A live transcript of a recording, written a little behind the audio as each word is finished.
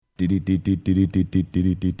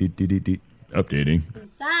Updating.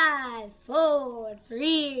 5, 4,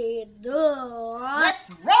 3, 2, let's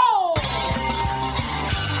roll!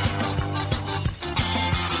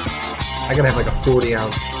 I gotta have like a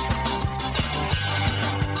 40-ounce.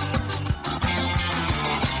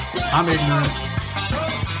 I'm ignorant.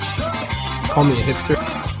 Call me a hipster.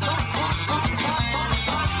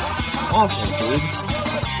 Awful, dude.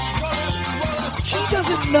 She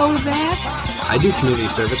doesn't know that. I do community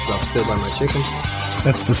service, but I'll still buy my chicken.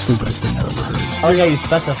 That's the stupidest thing I've ever heard. Oh yeah, you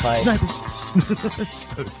specified.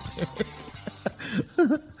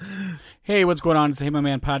 Hey, what's going on? It's the Hey My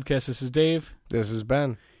Man podcast. This is Dave. This is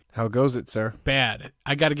Ben. How goes it, sir? Bad.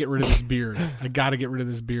 I got to get rid of this beard.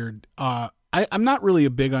 I'm not really a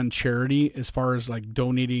big on charity as far as like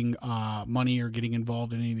donating money or getting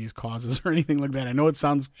involved in any of these causes or anything like that. I know it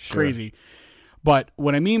sounds crazy, but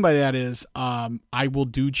what I mean by that is I will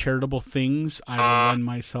do charitable things. I will lend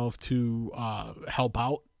myself to help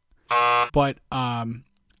out, but I'm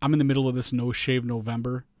in the middle of this No Shave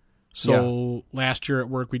November. So last year at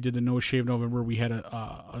work we did the No Shave November. We had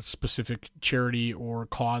a specific charity or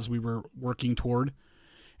cause we were working toward,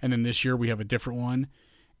 and then this year we have a different one.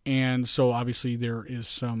 And so obviously there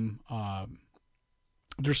is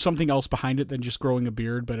there's something else behind it than just growing a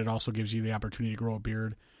beard, but it also gives you the opportunity to grow a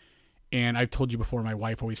beard. And I've told you before, my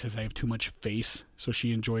wife always says I have too much face, so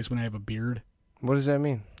she enjoys when I have a beard. What does that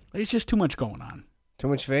mean? It's just too much going on. Too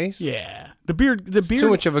much face? Yeah. The beard too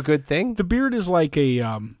much of a good thing? The beard is like a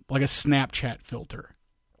Snapchat filter.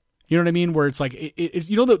 You know what I mean? Where it's like,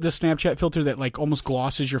 you know the Snapchat filter that like almost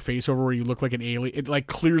glosses your face over where you look like an alien? It like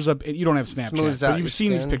clears up. You don't have Snapchat. Smooths out but you've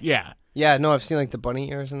seen these pictures. Yeah. Yeah, no, I've seen like the bunny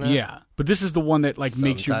ears and that. Yeah. But this is the one that like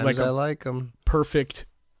makes you like I like them. Perfect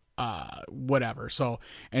whatever. So,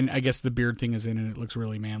 and I guess the beard thing is in and it looks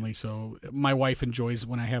really manly. So my wife enjoys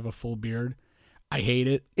when I have a full beard. I hate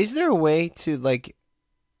it. Is there a way to like,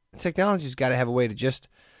 technology's got to have a way to just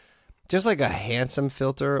like a handsome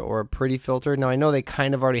filter or a pretty filter. Now, I know they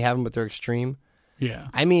kind of already have them, but they're extreme. Yeah.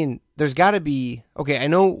 I mean, there's got to be... Okay, I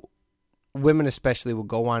know women especially will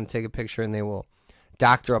go on and take a picture and they will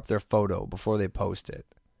doctor up their photo before they post it.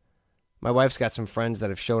 My wife's got some friends that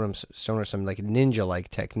have shown her some like ninja-like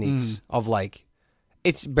techniques of like...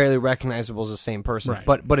 It's barely recognizable as the same person. Right.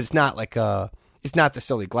 But it's not like it's not the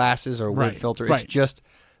silly glasses or a weird filter. It's just...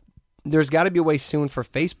 There's got to be a way soon for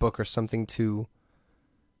Facebook or something to...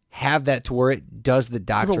 have that to where it does the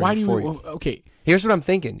doctoring for you. Okay. Here's what I'm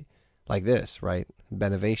thinking. Like this, right?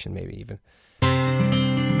 Benovation, maybe even.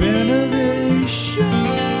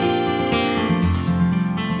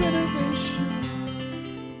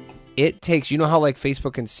 It takes, you know how like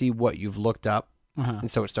Facebook can see what you've looked up? And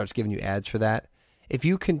so it starts giving you ads for that? If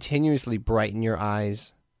you continuously brighten your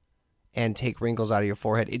eyes and take wrinkles out of your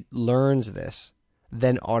forehead, it learns this,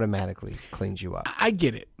 then automatically cleans you up. I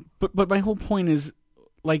get it. But my whole point is,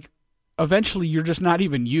 like, eventually you're just not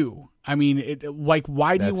even you. I mean,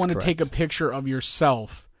 why do you want to take a picture of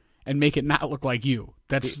yourself and make it not look like you?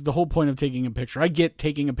 That's the whole point of taking a picture. I get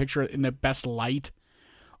taking a picture in the best light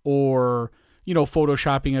or, you know,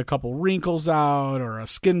 photoshopping a couple wrinkles out or a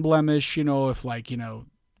skin blemish, you know, if like, you know,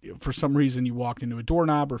 for some reason you walked into a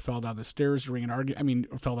doorknob or fell down the stairs during an argument,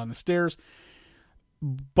 or fell down the stairs.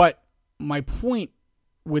 But my point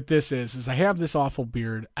with this is I have this awful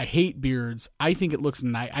beard. I hate beards. I think it looks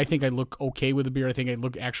nice. I think I look okay with a beard. I think I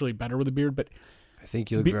look actually better with a beard. But I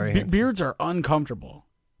think you look very handsome. Beards are uncomfortable.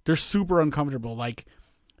 They're super uncomfortable. Like,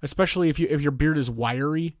 especially if your beard is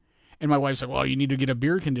wiry. And my wife's like, "Well, you need to get a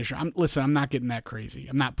beard conditioner." Listen, I'm not getting that crazy.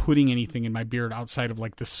 I'm not putting anything in my beard outside of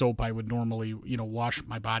like the soap I would normally, you know, wash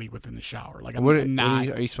my body with in the shower. Like, I'm not.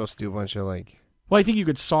 Are you supposed to do a bunch of like? Well, I think you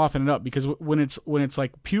could soften it up because when it's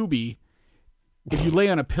like puby. If you lay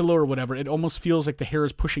on a pillow or whatever, it almost feels like the hair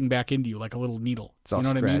is pushing back into you like a little needle. It's all you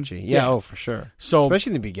know scratchy. What I mean? Yeah, oh, for sure. So, especially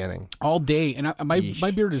in the beginning. All day. And my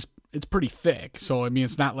beard it's pretty thick. So, I mean,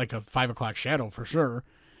 it's not like a 5 o'clock shadow for sure.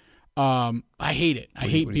 I hate it. I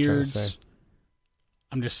hate beards.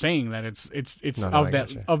 I'm just saying that it's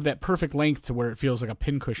of that perfect length to where it feels like a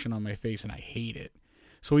pincushion on my face, and I hate it.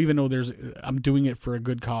 So even though I'm doing it for a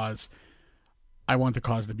good cause, I want the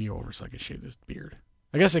cause to be over so I can shave this beard.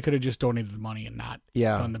 I guess I could have just donated the money and not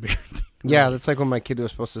done the beard thing. Yeah, that's like when my kid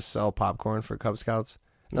was supposed to sell popcorn for Cub Scouts.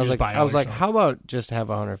 And I was like, how about just have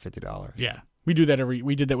 $150? Yeah. We did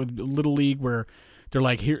that with Little League where they're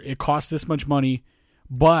like, here, it costs this much money,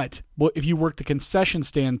 but if you work the concession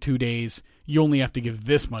stand 2 days, you only have to give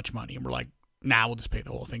this much money. And we're like, nah, we'll just pay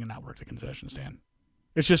the whole thing and not work the concession stand.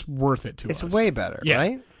 It's just worth it to us. It's way better,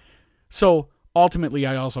 right? So ultimately,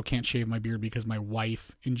 I also can't shave my beard because my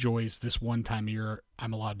wife enjoys this one time a year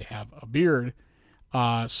I'm allowed to have a beard.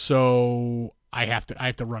 So I have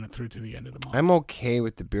to run it through to the end of the month. I'm okay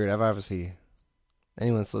with the beard. I've obviously,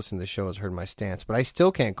 anyone that's listened to the show has heard my stance, but I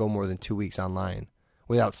still can't go more than 2 weeks online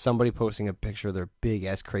without somebody posting a picture of their big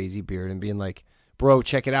ass crazy beard and being like, bro,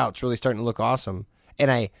 check it out. It's really starting to look awesome.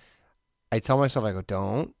 And I tell myself, I go,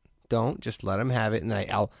 don't, just let them have it. And then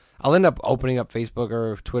I'll end up opening up Facebook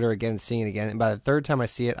or Twitter again and seeing it again. And by the third time I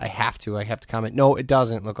see it, I have to comment, no, it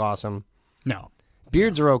doesn't look awesome. No.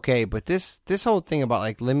 Beards are okay, but this whole thing about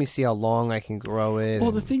like, let me see how long I can grow it.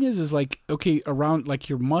 Well, the thing is like, okay, around like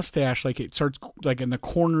your mustache, like it starts like in the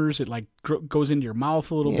corners, it like goes into your mouth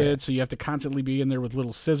a little bit, so you have to constantly be in there with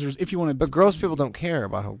little scissors if you want to. But gross people don't care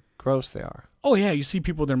about how gross they are. Oh yeah, you see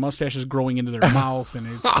people with their mustaches growing into their mouth, and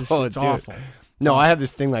it's just, it's awful. No, I have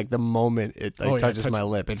this thing like the moment it touches my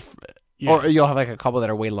lip, or you'll have like a couple that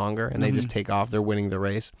are way longer and they just take off. They're winning the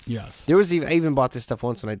race. Yes. I even bought this stuff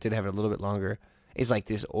once when I did have it a little bit longer. It's like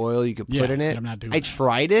this oil you could put in it. I'm not doing I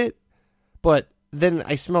tried it, but then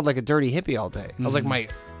I smelled like a dirty hippie all day. I was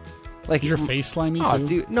like, is your face slimy too? Oh,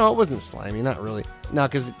 dude, no, it wasn't slimy, not really. No,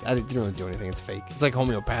 because I didn't really do anything. It's fake. It's like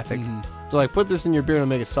homeopathic. So like, put this in your beard and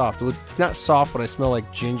make it soft. It's not soft, but I smell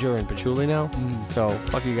like ginger and patchouli now. So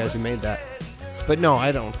fuck you guys who made that. But no,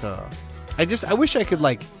 I don't. I wish I could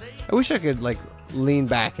like lean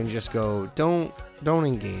back and just go, don't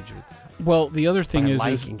engage with that. Well, the other thing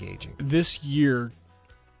is engaging. This year,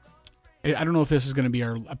 I don't know if this is going to be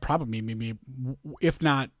our probably maybe if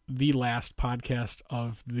not the last podcast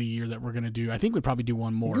of the year that we're going to do. I think we'd probably do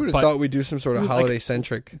one more. You would have thought we'd do some sort of holiday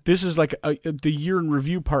centric. This is like the year in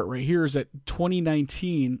review part right here. Is that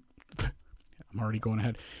 2019? I'm already going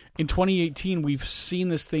ahead. In 2018, we've seen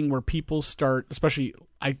this thing where people start, especially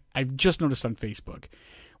I've just noticed on Facebook,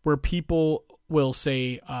 where people will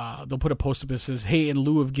say, they'll put a post up that says, hey, in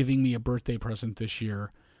lieu of giving me a birthday present this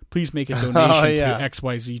year, please make a donation to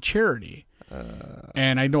XYZ charity.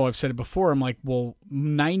 And I know I've said it before. I'm like, well,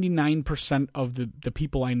 99% of the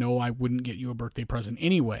people I know, I wouldn't get you a birthday present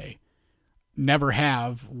anyway. Never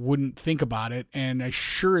have, wouldn't think about it. And I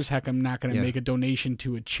sure as heck am not going to make a donation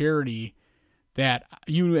to a charity that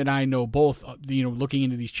you and I know both. Looking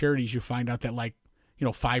into these charities, you find out that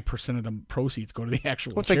 5% of the proceeds go to the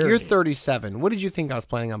actual charity. Like you're 37. What did you think I was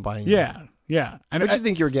planning on buying? Yeah. And what did you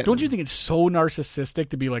think you were getting? Don't you think it's so narcissistic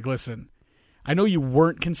to be like, listen, I know you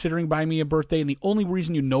weren't considering buying me a birthday, and the only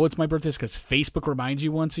reason you know it's my birthday is because Facebook reminds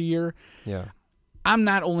you once a year. Yeah. I'm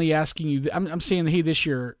not only asking you, I'm saying, hey, this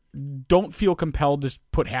year, don't feel compelled to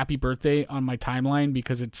put happy birthday on my timeline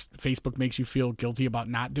because Facebook makes you feel guilty about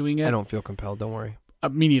not doing it. I don't feel compelled, don't worry.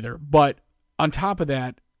 Me neither. But on top of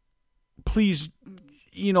that, please,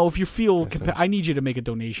 if you feel compelled, I need you to make a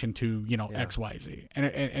donation to, XYZ.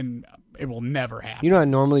 And it will never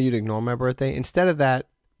happen. Normally you'd ignore my birthday. Instead of that,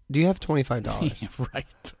 do you have $25? Right.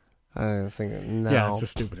 I think, no. Yeah, it's the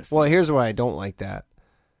stupidest Well, thing. here's why I don't like that.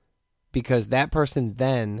 Because that person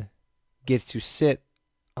then gets to sit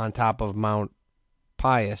on top of Mount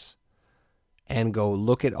Pius and go,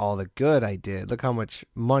 look at all the good I did. Look how much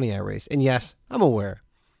money I raised. And yes, I'm aware.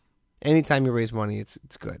 Anytime you raise money, it's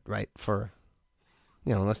good, right? For,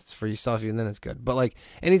 unless it's for yourself, even then it's good. But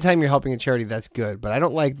anytime you're helping a charity, that's good. But I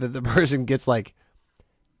don't like that the person gets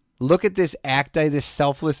look at this this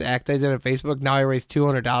selfless act I did on Facebook. Now I raised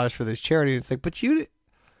 $200 for this charity. It's like, but you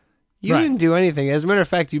didn't do anything. As a matter of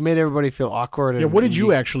fact, you made everybody feel awkward. Yeah, what did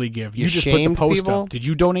you actually give? You just put the post people? up. Did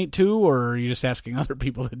you donate too, or are you just asking other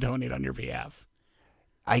people to donate on your behalf?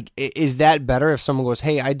 Is that better if someone goes,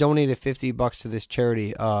 hey, I donated $50 to this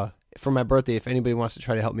charity for my birthday. If anybody wants to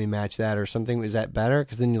try to help me match that or something, is that better?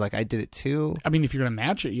 Because then you're like, I did it too. I mean, if you're going to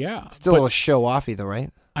match it, yeah. Still a show offy though,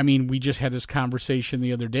 right? I mean, we just had this conversation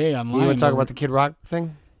the other day online. You want to talk about the Kid Rock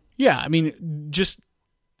thing? Yeah, I mean, just...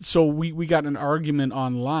 So we got an argument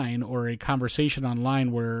online or a conversation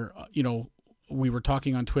online where, we were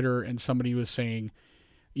talking on Twitter and somebody was saying,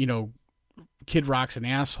 Kid Rock's an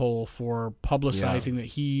asshole for publicizing that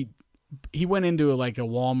he went into a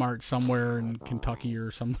Walmart somewhere in Kentucky or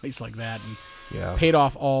someplace like that and paid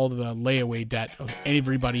off all the layaway debt of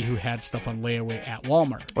everybody who had stuff on layaway at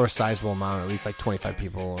Walmart. Or a sizable amount, at least 25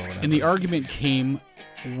 people or whatever. And the argument came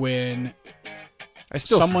when I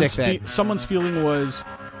still someone's feeling was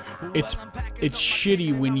it's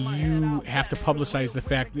shitty when you have to publicize the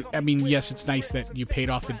fact that, I mean, yes, it's nice that you paid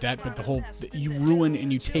off the debt, but you ruin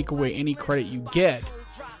and you take away any credit you get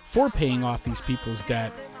for paying off these people's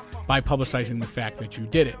debt by publicizing the fact that you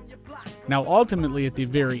did it. Now, ultimately, at the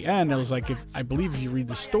very end, I was like, I believe if you read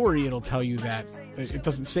the story, it'll tell you that it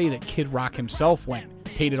doesn't say that Kid Rock himself went,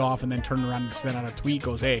 paid it off, and then turned around and sent out a tweet,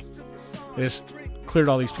 goes, hey, this cleared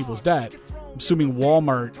all these people's debt. I'm assuming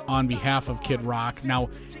Walmart on behalf of Kid Rock. Now,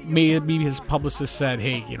 maybe his publicist said,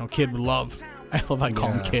 "Hey, Kid would love." I love I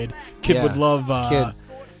call him Kid. Kid would love. Kid.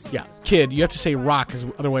 Yeah, Kid. You have to say Rock, because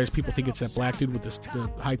otherwise people think it's that black dude with the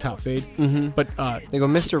high top fade. Mm-hmm. But they go,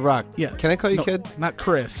 Mr. Rock. Yeah. Can I call you Kid? Not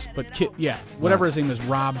Chris, but Kid. Yeah, whatever his name is.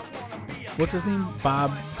 Rob. What's his name?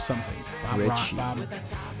 Bob something. Bob Ritchie. Rock. Bob.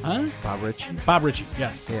 Huh? Bob Ritchie. Bob Ritchie.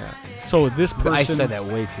 Yes. Yeah. So this person. I said that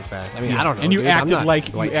way too fast. I mean, I don't know. And you dude. acted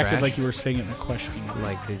like trash. you were saying it in a question.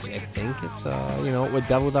 Like, I think it's with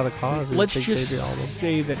Devil Without a Cause. Let's just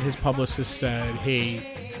say that his publicist said,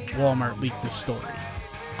 "Hey, Walmart leaked this story."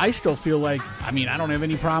 I still feel like, I don't have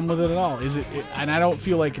any problem with it at all. And I don't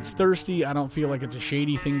feel like it's thirsty. I don't feel like it's a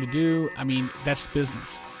shady thing to do. That's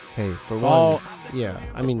business. Hey, for one, yeah.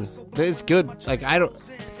 It's good. Like,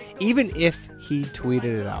 even if he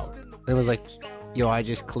tweeted it out, it was like, yo, I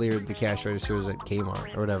just cleared the cash registers at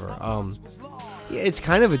Kmart or whatever. It's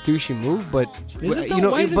kind of a douchey move, but is it though?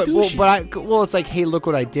 Why is it douchey? Well, it's like, hey, look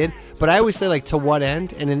what I did. But I always say, like, to what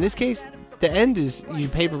end? And in this case, the end is you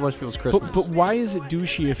pay for most people's Christmas. But why is it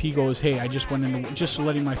douchey if he goes, hey, I just went into, just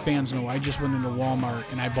letting my fans know, I just went into Walmart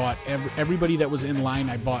and I bought everybody that was in line,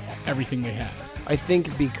 I bought everything they had. I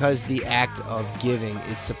think because the act of giving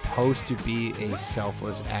is supposed to be a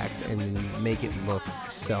selfless act and then make it look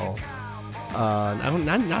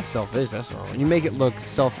not selfish, that's wrong. You make it look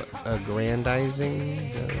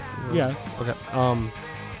self-aggrandizing. Yeah. Okay.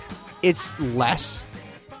 It's less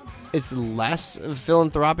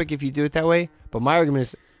philanthropic if you do it that way, but my argument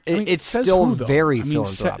is it's still very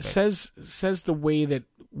philanthropic. Says the way that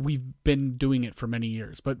we've been doing it for many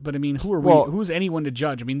years. But who are we? Who's anyone to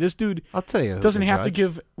judge? This dude, I'll tell you, doesn't have to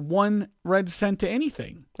give 1 red cent to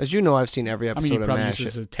anything. As you know, I've seen every episode of MASH. He probably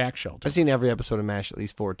uses a tax shelter. I've seen every episode of MASH at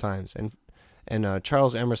least 4 times, and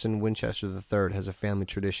Charles Emerson Winchester III has a family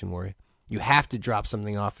tradition where you have to drop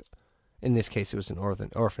something off. In this case, it was an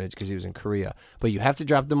orphanage because he was in Korea. But you have to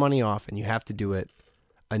drop the money off, and you have to do it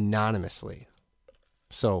anonymously.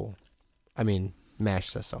 So, MASH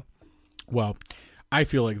says so. Well, I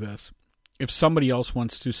feel like this. If somebody else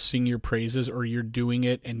wants to sing your praises or you're doing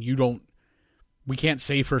it and you don't, we can't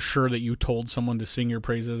say for sure that you told someone to sing your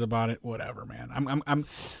praises about it, whatever, man.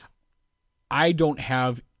 I don't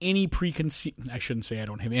have any preconceived, I shouldn't say I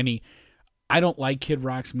don't have any. I don't like Kid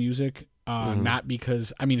Rock's music. Not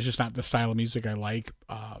because, it's just not the style of music I like,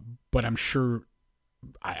 but I'm sure,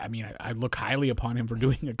 I look highly upon him for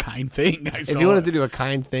doing a kind thing. If he wanted to do a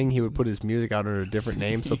kind thing, he would put his music out under a different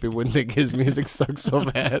name so people wouldn't think his music sucks so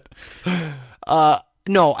bad.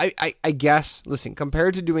 No, I guess, listen,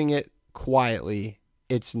 compared to doing it quietly,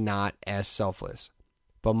 it's not as selfless.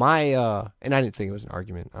 But and I didn't think it was an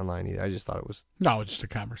argument online either. I just thought it was. No, it's just a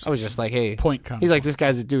conversation. I was just like, hey. Point conversation. He's like, this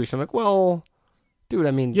guy's a douche. I'm like, well,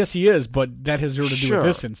 dude, yes, he is, but that has zero to do with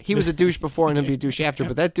this instance. He was a douche before and he'll be a douche after,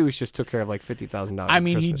 but that douche just took care of like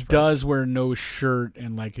 $50,000. He does wear no shirt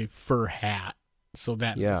and like a fur hat. So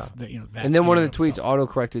that, and then one of the tweets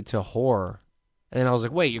auto-corrected to whore. And I was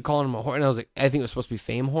like, wait, you're calling him a whore? And I was like, I think it was supposed to be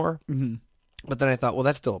fame whore. Mm-hmm. But then I thought, well,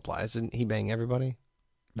 that still applies. Didn't he bang everybody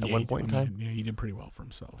at one point in time? Yeah, he did pretty well for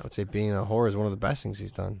himself. I would say being a whore is one of the best things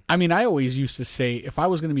he's done. I always used to say, if I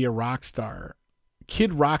was going to be a rock star,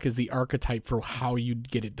 Kid Rock is the archetype for how you'd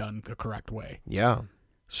get it done the correct way. Yeah.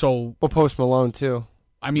 So, well, Post Malone too.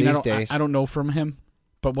 I don't know from him,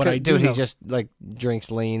 but what I do know, he just like drinks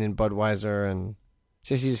lean and Budweiser, and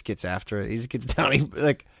he just gets after it. He just gets down.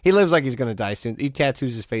 He lives like he's gonna die soon. He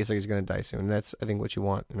tattoos his face like he's gonna die soon. That's, I think, what you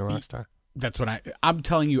want in a rock star. That's what I'm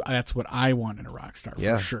telling you. That's what I want in a rock star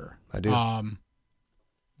for sure. I do.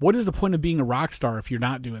 What is the point of being a rock star if you're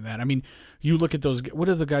not doing that? You look at those. What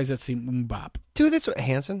are the guys that sing Mbop? Dude, that's what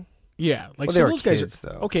Hanson. Yeah, those guys are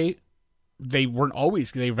though. Okay. They weren't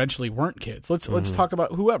always. They eventually weren't kids. Let's talk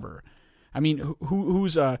about whoever.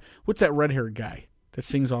 Who's what's that red-haired guy that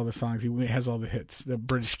sings all the songs? He has all the hits. The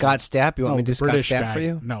British Scott Stapp. You want me to do Scott Stapp for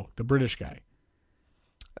you? No, the British guy.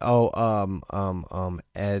 Oh,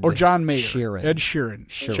 Ed or John Mayer. Sheeran. Ed Sheeran.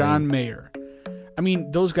 John Mayer.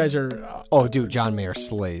 Those guys are... dude, John Mayer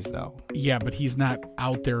slays, though. Yeah, but he's not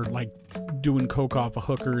out there, doing coke off of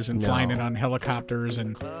hookers and flying it on helicopters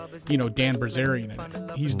and, Dan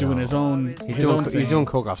Bilzerian. He's doing his own thing. He's doing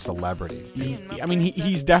coke off celebrities.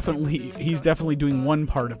 He's definitely doing one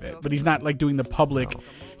part of it, but he's not, doing the public... No.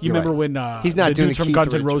 You remember when he's not the doing dudes from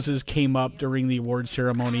Guns N' Roses came up during the award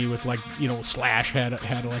ceremony with Slash had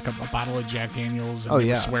a bottle of Jack Daniels and they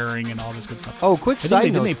were swearing and all this good stuff. Oh, quick side note.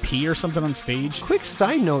 Didn't they pee or something on stage? Quick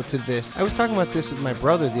side note to this. I was talking about this with my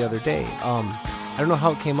brother the other day. I don't know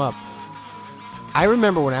how it came up. I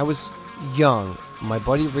remember when I was young, my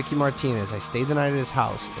buddy Ricky Martinez, I stayed the night at his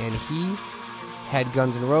house and he had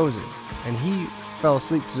Guns N' Roses and he fell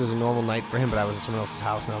asleep because it was a normal night for him, but I was at someone else's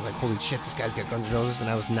house, and I was like, holy shit, this guy's got Guns N' Roses, and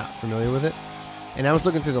I was not familiar with it. And I was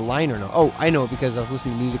looking through the liner notes. Oh, I know, because I was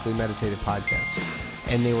listening to Musically Meditated podcasts,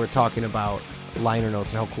 and they were talking about liner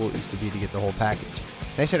notes and how cool it used to be to get the whole package.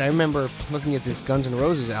 And I said, I remember looking at this Guns N'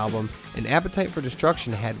 Roses album, and Appetite for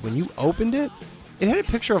Destruction had, when you opened it, it had a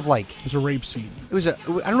picture of like... It was a rape scene. I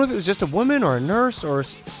don't know if it was just a woman or a nurse or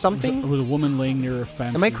something. It was a woman laying near a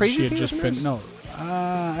fence. Am I crazy? She had just been... No.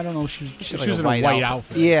 I don't know. She was in a white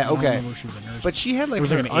outfit. Yeah, okay. I don't remember if she was a nurse. But she had like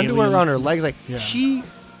her underwear around her legs. Like, yeah. She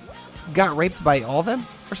got raped by all of them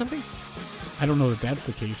or something? I don't know that that's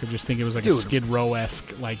the case. I just think it was like a Skid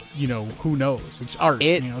Row-esque, like, who knows? It's art.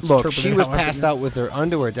 Look, she was passed out with her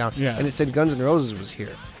underwear down, and it said Guns N' Roses was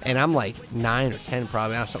here. And I'm like 9 or 10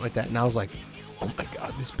 probably, something like that. And I was like, oh my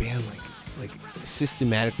God, this band like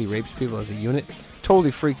systematically rapes people as a unit.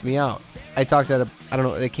 Totally freaked me out. I talked at I don't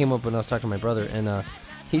know, they came up when I was talking to my brother, and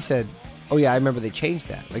he said, oh yeah, I remember they changed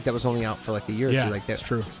that. Like, that was only out for like a year or two. Like that. That's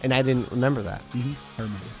true. And I didn't remember that. Mm-hmm. I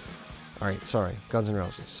remember. All right, sorry, Guns N'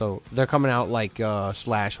 Roses. So they're coming out like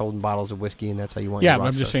Slash holding bottles of whiskey, and that's how you want your rock stars. Yeah,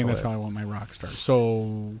 I'm just saying that's how I want my rock stars.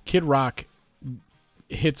 So Kid Rock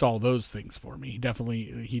hits all those things for me. He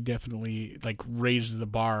definitely like raises the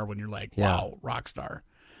bar when you're like, wow, rock star.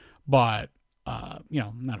 But I'm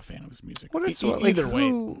not a fan of his music. What is either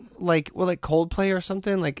way, like Coldplay or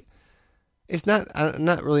something. Like, it's not. I'm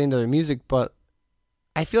not really into their music, but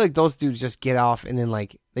I feel like those dudes just get off and then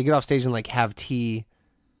like they get off stage and like have tea.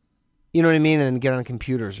 You know what I mean? And then get on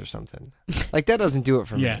computers or something. Like, that doesn't do it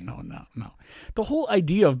for me. Yeah, no. The whole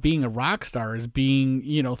idea of being a rock star is being,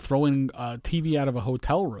 throwing a TV out of a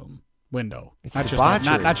hotel room window. It's not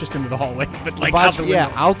just into the hallway, but like out the window.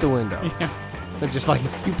 Yeah, out the window. Yeah. But just like,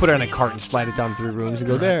 you put it on a cart and slide it down 3 rooms and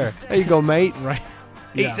go, there you go, mate. Right.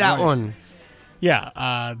 Eat that one.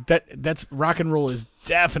 Yeah, that's rock and roll is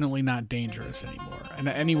definitely not dangerous anymore. And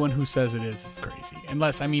anyone who says it is crazy.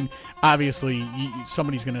 Unless, obviously,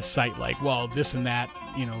 somebody's going to cite like, well, this and that,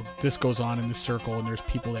 this goes on in this circle, and there's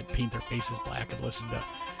people that paint their faces black and listen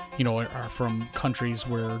to, are from countries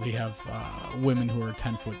where they have women who are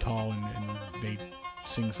 10 foot tall and they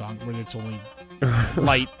sing songs where it's only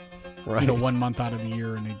light, right. 1 month out of the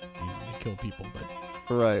year, and they kill people.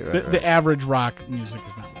 But right. The average rock music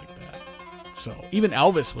is not like that. So even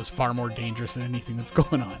Elvis was far more dangerous than anything that's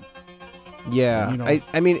going on. Yeah,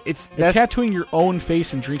 it's tattooing your own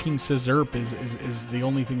face and drinking Scissor is the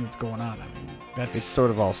only thing that's going on. That's it's sort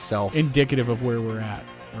of all self indicative of where we're at,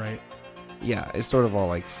 right? Yeah, it's sort of all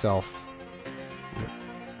like self,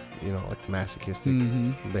 like masochistic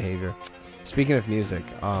behavior. Speaking of music,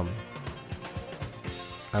 I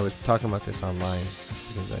was talking about this online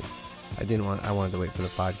because I wanted to wait for the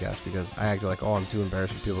podcast because I acted like, I'm too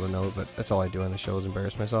embarrassed for people to know, but that's all I do on the show is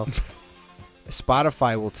embarrass myself.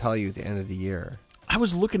 Spotify will tell you at the end of the year. I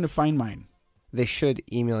was looking to find mine. They should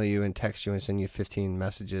email you and text you and send you 15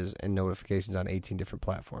 messages and notifications on 18 different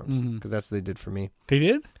platforms because that's what they did for me. They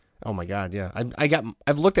did? Oh my God, yeah.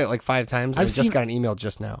 I've looked at it like 5 times. I just got an email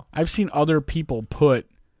just now. I've seen other people put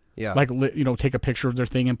take a picture of their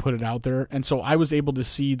thing and put it out there, and so I was able to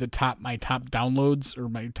see my top downloads or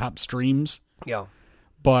my top streams. Yeah,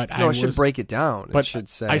 but it should break it down. But it should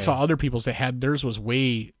say I saw other people's that had theirs was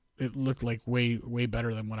way. It looked like way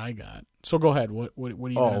better than what I got. So go ahead. What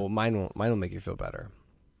do you? Oh, mine will make you feel better.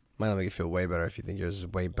 Mine will make you feel way better if you think yours is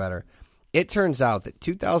way better. It turns out that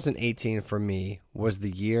 2018 for me was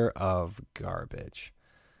the year of garbage.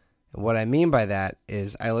 And what I mean by that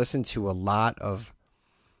is I listened to a lot of.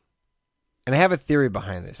 And I have a theory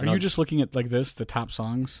behind this. Are you just looking at like this, the top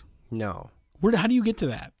songs? No. How do you get to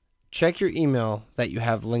that? Check your email that you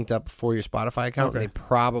have linked up for your Spotify account. Okay. They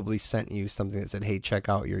probably sent you something that said, hey, check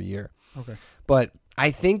out your year. Okay. But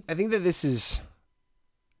I think that this is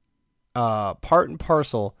part and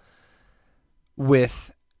parcel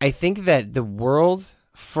with, I think that the world,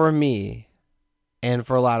 for me, and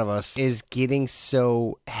for a lot of us, is getting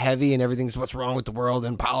so heavy and everything's what's wrong with the world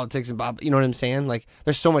and politics and blah, you know what I'm saying? Like,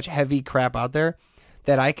 there's so much heavy crap out there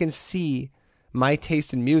that I can see my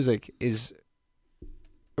taste in music is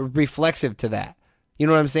reflexive to that. You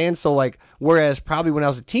know what I'm saying? So, like, whereas probably when I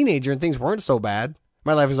was a teenager and things weren't so bad,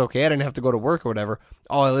 my life was okay, I didn't have to go to work or whatever,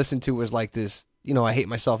 all I listened to was like this, I hate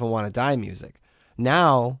myself and want to die music.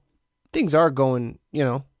 Now, things are going,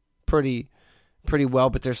 pretty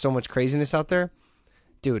well, but there's so much craziness out there.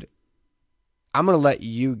 Dude, I'm going to let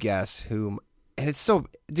you guess who, and it's so,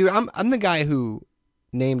 dude, I'm the guy who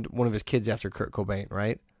named one of his kids after Kurt Cobain,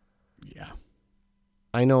 right? Yeah.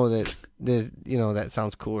 I know that, that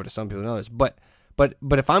sounds cooler to some people than others, but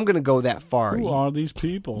if I'm going to go that far. Who are these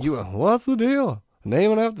people? What's the deal?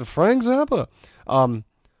 Naming after Frank Zappa.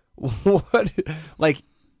 What? Like,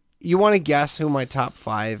 you want to guess who my top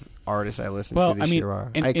 5 artists I listen to this year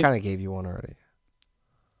are? I kind of gave you one already.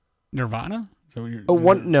 Nirvana? So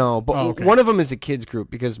one of them is a kids group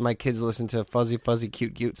because my kids listen to Fuzzy Fuzzy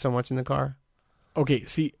Cute Cute so much in the car. Okay,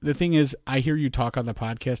 see, the thing is, I hear you talk on the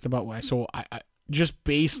podcast about why. So I just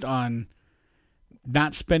based on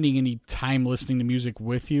not spending any time listening to music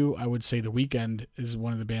with you, I would say The Weeknd is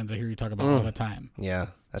one of the bands I hear you talk about all the time. Yeah,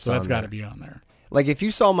 that's got to be on there. Like, if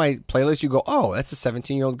you saw my playlist, you go, "Oh, that's a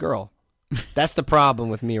 17-year-old girl." That's the problem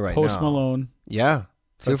with me right now. Post Malone. Yeah,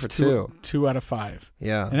 2 for 2. 2 out of 5.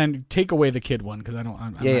 Yeah, and then take away the kid one because I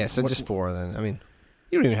don't. So just 4 then. I mean,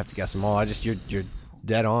 you don't even have to guess them all. You're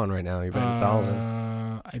dead on right now. You're betting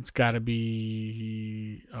 1,000. It's got to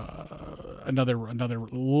be another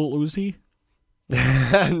Lil Uzi.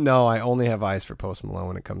 No, I only have eyes for Post Malone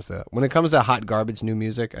when it comes to hot garbage new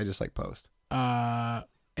music. I just like Post.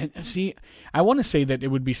 And see, I want to say that it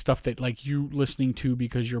would be stuff that like you listening to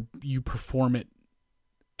because you perform it.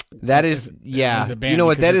 That is, as a band, you know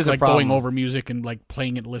what? That is like a problem. Going over music and like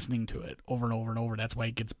playing it, listening to it over and over and over. That's why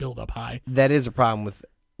it gets built up high. That is a problem with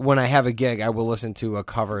when I have a gig. I will listen to a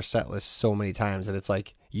cover set list so many times that it's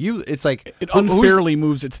like it unfairly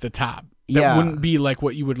moves it to the top. That wouldn't be like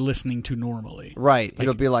what you would listening to normally. Right. Like,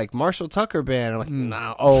 it'll be like Marshall Tucker Band. I'm like,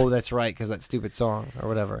 no. Oh, that's right, because that stupid song or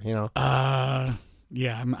whatever, you know?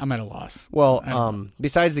 Yeah, I'm at a loss. Well,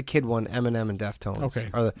 besides the kid one, Eminem and Deftones. Okay.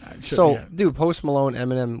 Dude, Post Malone,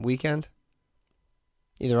 Eminem, Weeknd.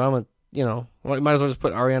 Either I'm might as well just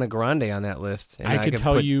put Ariana Grande on that list. And I could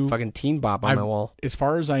tell put you fucking Teen Bop on my wall. As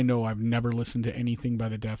far as I know, I've never listened to anything by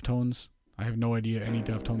the Deftones. I have no idea any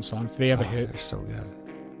Deftones songs. They have a hit. They're so good.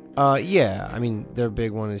 Yeah, I mean, their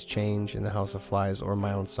big one is Change in the House of Flies or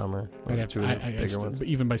My Own Summer. Bigger ones.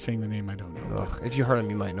 Even by saying the name, I don't know. If you heard them,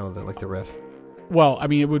 you might know the riff. Well, I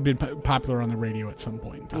mean, it would have been popular on the radio at some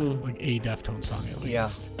point in time, like a Deftones song at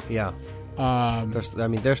least. Yeah.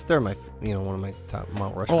 They're my, one of my top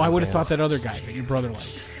Mount Rushmore. Oh, I would have thought that other guy that your brother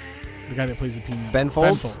likes, the guy that plays the piano. Ben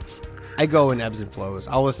Folds. I go in ebbs and flows.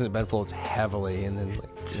 I'll listen to Ben Folds heavily, and then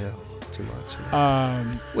too much.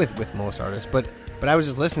 With most artists, but I was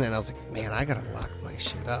just listening, and I was like, man, I gotta lock my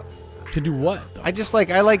shit up. To do what? Though? I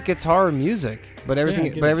like guitar music, but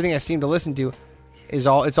everything I seem to listen to is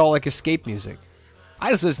all like escape music. I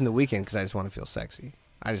just listen to The Weeknd because I just want to feel sexy.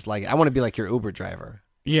 I just like it. I want to be like your Uber driver.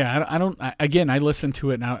 Yeah, I don't. I listened to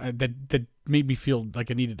it now. That made me feel like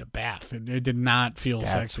I needed a bath. It did not feel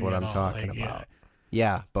sexy. That's what I'm talking about.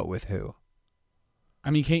 Yeah, but with who? I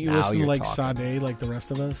mean, can't you listen to like Sade like the rest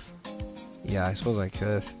of us? Yeah, I suppose I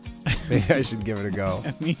could. Maybe I should give it a go.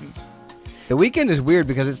 I mean, The Weeknd is weird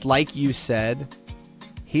because it's like you said.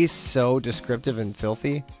 He's so descriptive and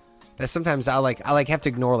filthy that sometimes I have to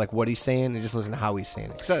ignore like what he's saying and just listen to how he's saying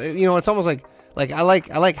it. So, it's almost like I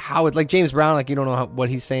like how it, like James Brown, like you don't know what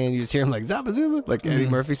he's saying, you just hear him like Zappa Zuba, like Eddie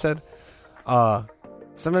Murphy said.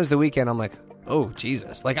 Sometimes The Weeknd, I'm like, oh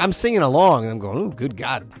Jesus, like I'm singing along and I'm going, oh good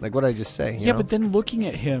God, like what did I just say? You know? But then looking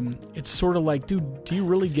at him, it's sort of like, dude, do you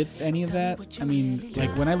really get any of that? I mean,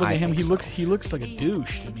 like when I look at him, he looks like a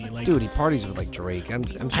douche to me. Like, dude, he parties with like Drake. I'm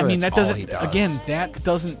sure. I mean, that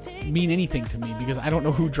doesn't mean anything to me because I don't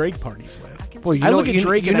know who Drake parties with. Well, I look at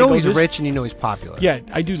Drake and he's rich and he's popular. Yeah,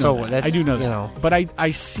 I do know that. I do know that. But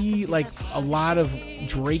I see like a lot of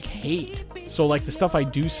Drake hate. So like the stuff I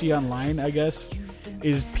do see online, I guess,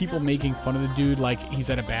 is people making fun of the dude like he's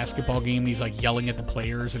at a basketball game and he's like yelling at the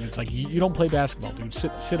players and it's like you don't play basketball, dude.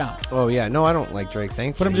 Sit down. Oh yeah, no, I don't like Drake.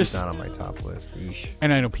 Thankfully, he's not on my top list. Eesh.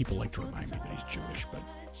 And I know people like to remind me that he's Jewish, but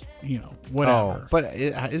whatever. Oh, but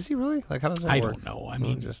is he really? Like, how does that work? I don't know. I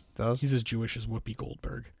mean, just does. He's as Jewish as Whoopi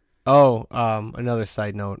Goldberg. Oh, another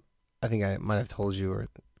side note. I think I might have told you or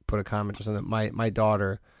put a comment or something. My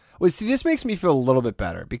daughter. Well, see, this makes me feel a little bit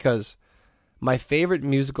better because my favorite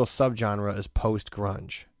musical subgenre is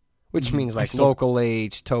post-grunge, which means like Local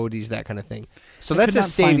Age, Toadies, that kind of thing. So that's a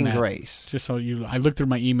saving grace. Just so I looked through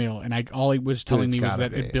my email and all it was telling me was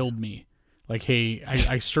that it billed me. Like, hey,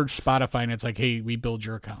 I searched Spotify and it's like, hey, we billed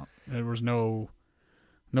your account. There was no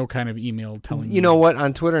kind of email telling me. You know what?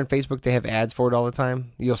 On Twitter and Facebook, they have ads for it all the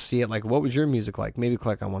time. You'll see it like, what was your music like? Maybe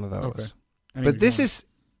click on one of those. Okay. But this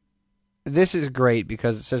is great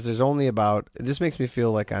because it says there's only about, this makes me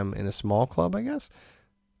feel like I'm in a small club, I guess.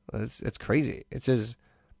 It's crazy. It says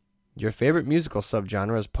your favorite musical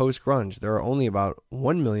subgenre is post-grunge. There are only about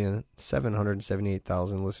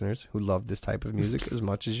 1,778,000 listeners who love this type of music as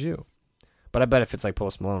much as you. But I bet if it's like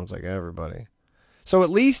Post Malone, it's like everybody. So at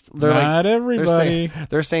least they're not everybody.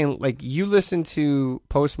 They're saying like you listen to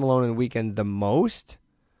Post Malone and Weeknd the most.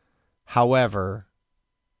 However,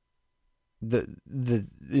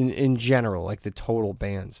 in general, like the total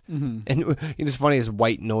bands. Mm-hmm. And it's funny is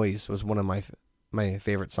White Noise was one of my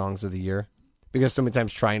favorite songs of the year because so many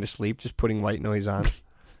times trying to sleep, just putting White Noise on.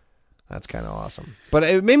 That's kind of awesome. But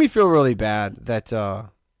it made me feel really bad that,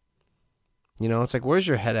 it's like, where's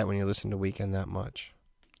your head at when you listen to Weeknd that much?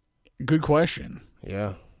 Good question.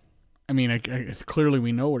 Yeah. I mean, clearly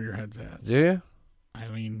we know where your head's at. Do you? I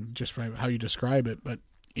mean, just by how you describe it. But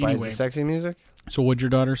anyway. By the sexy music? So what'd your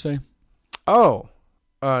daughter say? Oh,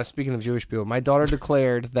 speaking of Jewish people, my daughter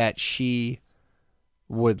declared that she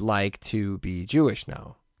would like to be Jewish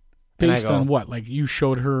now. Based on what? Like you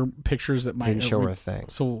showed her pictures that might... Didn't show her a thing.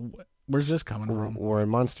 So where's this coming from? We're in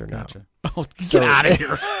Munster now. Gotcha. Oh, get out of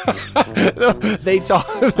here. They talk.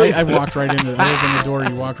 I walked right into it. I opened the door.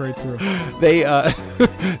 You walked right through. They,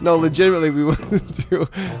 no, legitimately,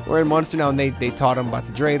 we're in Munster now, and they taught them about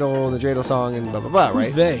the dreidel song, and blah, blah, blah, right?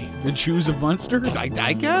 Who's they? The Jews of Munster? I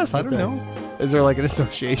guess. I don't know. Is there like an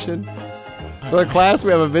association? For the class,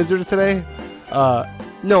 we have a visitor today.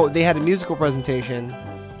 No, they had a musical presentation,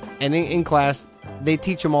 and in class, they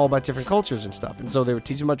teach them all about different cultures and stuff. And so they were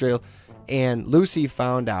teaching about dreidel, and Lucy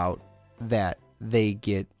found out that they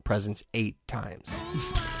get presents 8 times.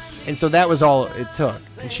 And so that was all it took.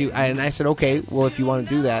 And I said, okay, well, if you want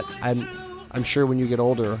to do that, I'm sure when you get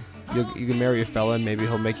older, you can marry a fella and maybe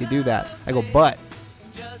he'll make you do that. I go, but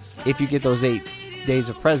if you get those 8 days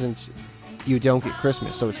of presents, you don't get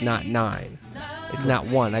Christmas, so it's not 9. It's not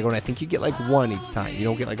 1. I go, and I think you get like 1 each time. You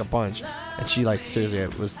don't get like a bunch. And she like seriously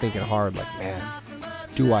was thinking hard, like, man,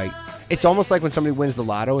 do I? It's almost like when somebody wins the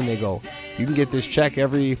lotto and they go, you can get this check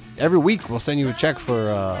every week. We'll send you a check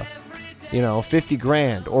for,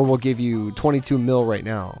 $50,000, or we'll give you 22 mil right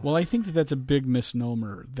now. Well, I think that's a big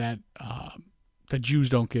misnomer that Jews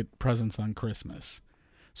don't get presents on Christmas.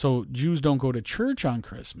 So Jews don't go to church on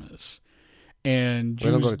Christmas, and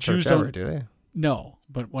Jews don't go to church ever, do they? No,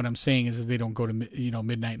 but what I'm saying is they don't go to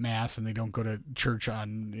midnight mass, and they don't go to church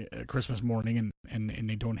on Christmas morning, and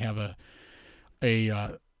they don't have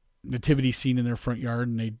a nativity scene in their front yard,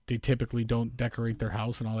 and they typically don't decorate their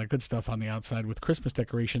house and all that good stuff on the outside with Christmas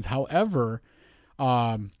decorations. However,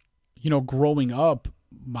 growing up,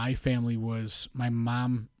 my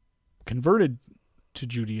mom converted to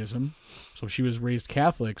Judaism, so she was raised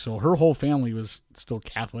Catholic, so her whole family was still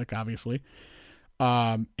Catholic, obviously.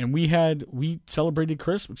 And we celebrated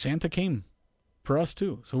Christmas. Santa came for us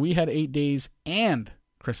too, so we had 8 days and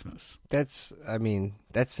Christmas. That's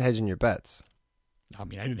hedging your bets. I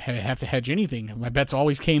mean, I didn't have to hedge anything. My bets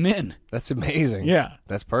always came in. That's amazing. Yeah.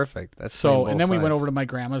 That's perfect. That's so, and then we went over to my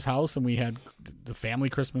grandma's house, and we had the family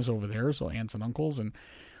Christmas over there, so aunts and uncles, and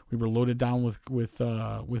we were loaded down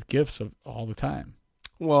with gifts all the time.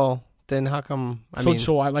 Well, then how come?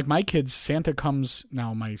 So like my kids, Santa comes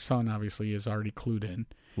now. My son obviously is already clued in.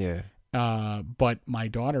 Yeah. But my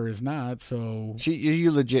daughter is not. So you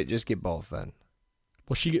legit just get both then.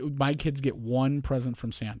 Well, my kids get one present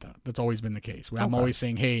from Santa. That's always been the case. I'm always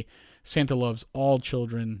saying, hey, Santa loves all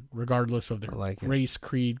children, regardless of their race,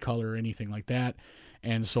 creed, color, anything like that.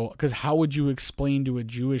 And so, because how would you explain to a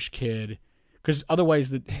Jewish kid? Because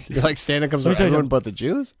otherwise, you're like, Santa comes for everyone but the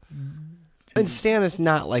Jews? And Santa's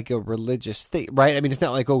not like a religious thing, right? I mean, it's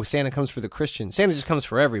not like, oh, Santa comes for the Christians. Santa just comes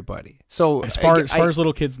for everybody. So as far as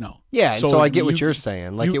little kids know. Yeah, so I get what you're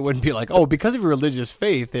saying. Like, it wouldn't be like, oh, because of your religious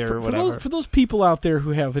faith or whatever. For those people out there who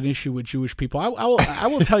have an issue with Jewish people, I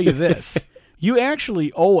will tell you this. You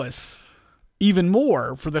actually owe us even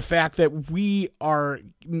more for the fact that we are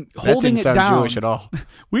holding it down. That didn't sound Jewish at all.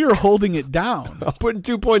 We are holding it down. I'm putting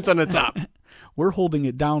 2 points on the top. We're holding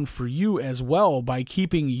it down for you as well by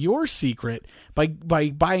keeping your secret, by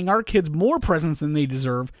buying our kids more presents than they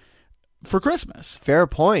deserve for Christmas. Fair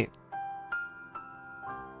point.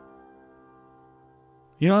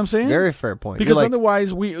 You know what I'm saying? Very fair point. Because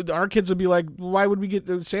otherwise, our kids would be like, why would we get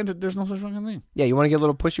Santa? There's no such fucking thing. Yeah, you want to get a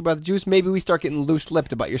little pushy about the Jews? Maybe we start getting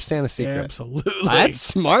loose-lipped about your Santa secret. Absolutely. That's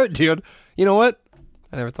smart, dude. You know what?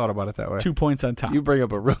 I never thought about it that way. 2 points on top. You bring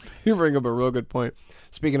up a real good point.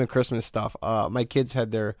 Speaking of Christmas stuff, my kids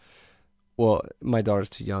had my daughter's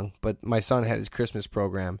too young, but my son had his Christmas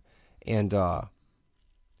program, and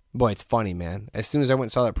boy, it's funny, man. As soon as I went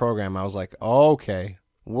and saw that program, I was like, oh, okay,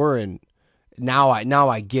 we're in. Now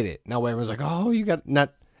I get it. Now everyone's like, oh, you got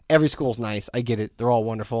not every school's nice. I get it. They're all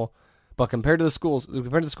wonderful, but compared to the schools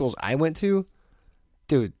I went to,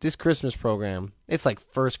 dude, this Christmas program, it's like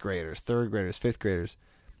first graders, third graders, fifth graders.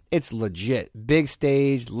 It's legit. Big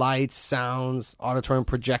stage, lights, sounds, auditorium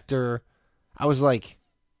projector. I was like,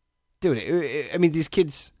 dude, these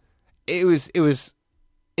kids, it was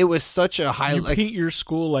such a high... You paint your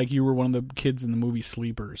school like you were one of the kids in the movie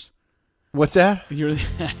Sleepers. What's that?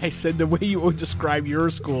 I said the way you would describe your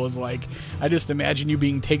school is like, I just imagine you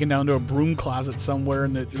being taken down to a broom closet somewhere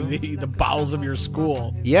in the bowels of your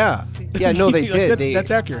school. Yeah. Yeah, no, they did.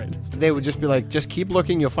 That's accurate. They would just be like, just keep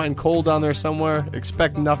looking. You'll find coal down there somewhere.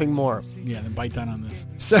 Expect nothing more. Yeah, then bite down on this.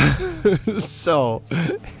 So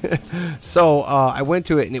I went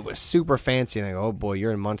to it, and it was super fancy. And I go, oh, boy,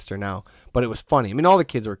 you're in Munster now. But it was funny. I mean, all the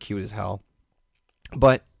kids were cute as hell.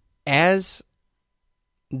 But as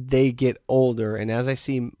they get older, and as I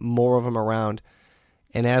see more of them around,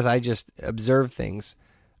 and as I just observe things,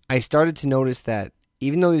 I started to notice that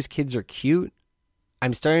even though these kids are cute,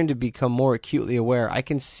 I'm starting to become more acutely aware. I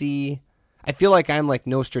feel like I'm like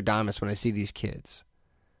Nostradamus when I see these kids.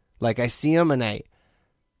 Like, I see them, and I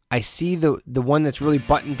see the one that's really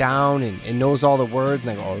buttoned down and knows all the words,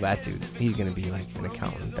 and I go, oh, that dude, he's going to be like an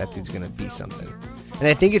accountant. That dude's going to be something. And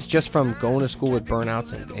I think it's just from going to school with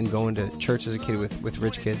burnouts and going to church as a kid with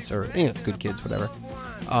rich kids, or good kids, whatever.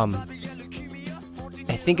 I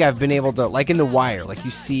think I've been able to, like in The Wire, like you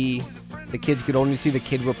see the kids get older, and you see the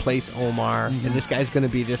kid replace Omar, and this guy's going to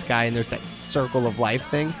be this guy, and there's that circle of life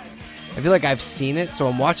thing. I feel like I've seen it, so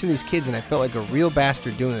I'm watching these kids, and I felt like a real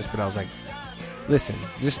bastard doing this, but I was like, listen,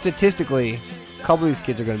 just statistically, a couple of these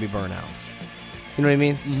kids are going to be burnouts. You know what I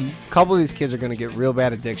mean? Mm-hmm. A couple of these kids are going to get real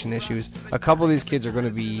bad addiction issues. A couple of these kids are going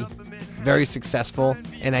to be very successful.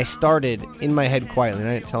 And I started in my head quietly, and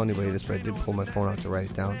I didn't tell anybody this, but I did pull my phone out to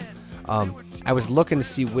write it down. I was looking to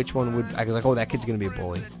see which one would. I was like, oh, that kid's going to be a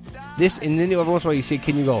bully. And then every once in a while you see a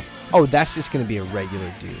kid and you go, oh, that's just going to be a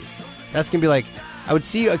regular dude. That's going to be like, I would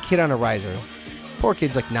see a kid on a riser. Poor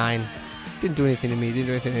kid's like 9. Didn't do anything to me, didn't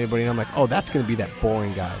do anything to anybody, and I'm like, oh, that's going to be that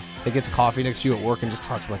boring guy that gets coffee next to you at work and just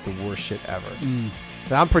talks about the worst shit ever.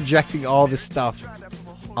 But I'm projecting all this stuff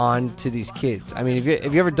onto these kids. I mean,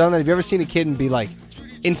 have you ever done that? Have you ever seen a kid and be like,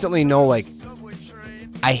 instantly know, like,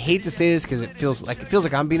 I hate to say this because it feels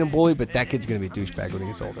like I'm being a bully, but that kid's going to be a douchebag when he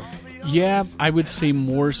gets older. Yeah, I would say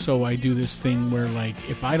more so I do this thing where, like,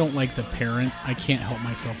 if I don't like the parent, I can't help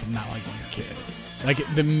myself from not liking your kid. Like,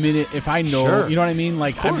 the minute, if I know, sure. You know what I mean?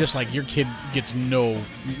 Like, I'm just like, your kid gets no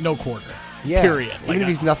quarter. Yeah. Period. Like, even if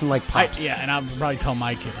he's nothing like Pops. And I'll probably tell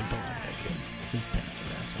my kid, like, don't like that kid. His parents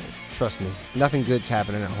are assholes. Trust me. Nothing good's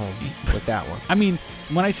happening at home with that one. I mean,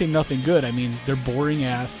 when I say nothing good, I mean they're boring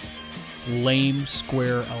ass, lame,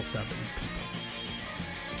 square L7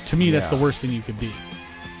 people. To me, that's the worst thing you could be.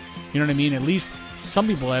 You know what I mean? At least some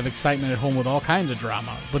people have excitement at home with all kinds of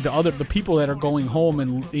drama, but the people that are going home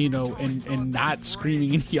and and not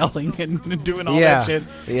screaming and yelling and doing all that shit,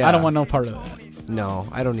 I don't want no part of that. No,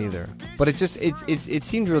 I don't either. But it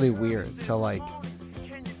seemed really weird to like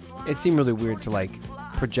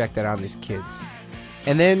project that on these kids.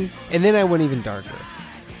 And then I went even darker.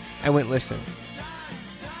 I went, listen,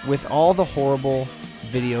 with all the horrible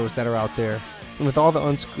videos that are out there, and with all the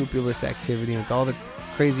unscrupulous activity, and with all the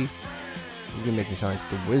crazy, this is gonna make me sound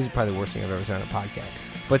like this is probably the worst thing I've ever said on a podcast.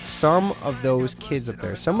 But some of those kids up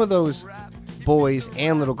there, some of those boys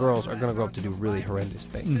and little girls are gonna grow up to do really horrendous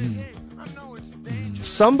things. Mm-hmm.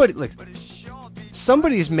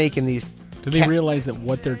 Somebody's making these. Do they realize that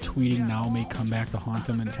what they're tweeting now may come back to haunt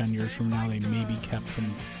them in 10 years from now? They may be kept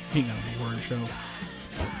from being on a word show.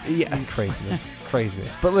 Yeah, craziness.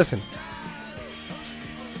 But listen,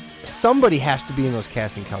 somebody has to be in those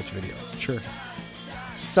casting couch videos. Sure.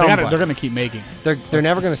 Somebody. They're going to keep making them. They're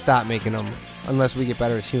never going to stop making them unless we get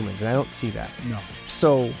better as humans, and I don't see that. No.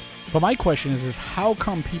 So, but my question is how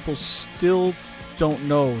come people still don't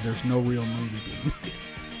know there's no real movie being made?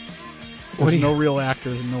 There's no real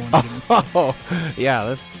actors and no one getting Oh, yeah.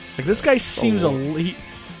 That's like, this guy seems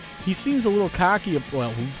he seems a little cocky.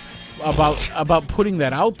 Well, about putting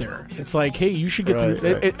that out there. It's like, hey, you should get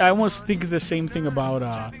to. I almost think the same thing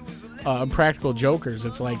about Practical Jokers.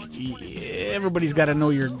 It's like everybody's got to know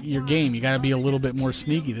your game. You got to be a little bit more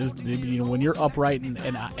sneaky. When you're upright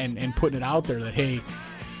and putting it out there that, hey,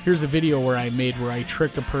 here's a video where I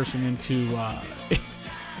tricked a person into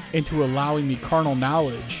allowing me carnal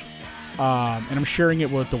knowledge. And I'm sharing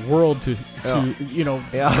it with the world to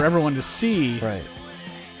for everyone to see. Right.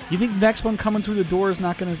 You think the next one coming through the door is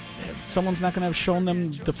not going to? Someone's not going to have shown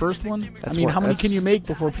them the first one. How many can you make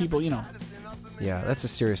before people? Yeah, that's a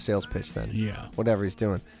serious sales pitch then. Yeah. Whatever he's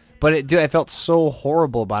doing. But I felt so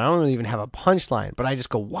horrible about it. I don't even have a punchline, but I just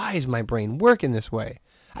go, why is my brain working this way?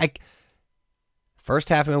 First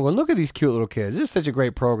half of it, I'm going, look at these cute little kids. This is such a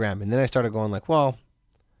great program. And then I started going like, well,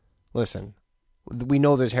 listen, we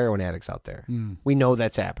know there's heroin addicts out there. We know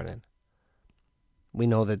that's happening. We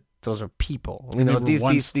know that those are people. We know these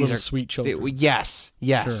are sweet children. Yes.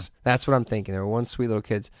 Sure. That's what I'm thinking. They were one sweet little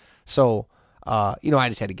kids. So I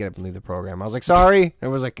just had to get up and leave the program. I was like, sorry. It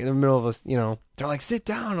was like in the middle of us, they're like, sit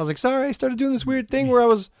down. I was like, sorry. I started doing this weird thing where I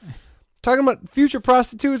was talking about future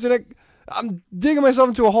prostitutes and I'm digging myself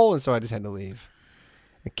into a hole. And so I just had to leave.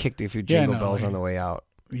 I kicked a few jingle bells on the way out.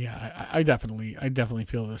 Yeah, I definitely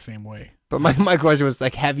feel the same way. But my question was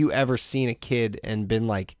like, have you ever seen a kid and been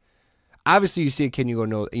like, obviously you see a kid and you go,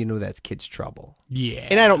 no, that kid's trouble. Yeah.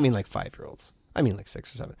 And I don't mean like 5-year-olds. I mean like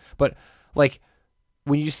 6 or 7. But like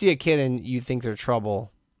when you see a kid and you think they're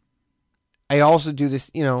trouble, I also do this,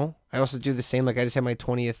 I also do the same. Like I just had my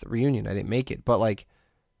 20th reunion. I didn't make it. But like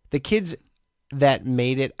the kids that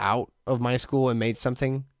made it out of my school and made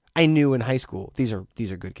something, I knew in high school, these are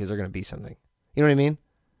good kids. They're going to be something. You know what I mean?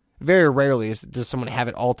 Very rarely does someone have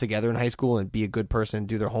it all together in high school and be a good person and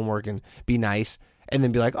do their homework and be nice and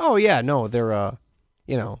then be like, oh yeah, no, they're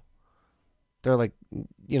they're like,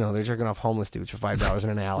 they're jerking off homeless dudes for $5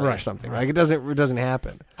 in an alley or something. Like it doesn't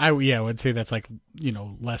happen. I would say that's like,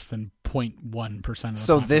 less than 0.1% of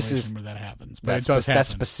the population where that happens. But it does happen. That's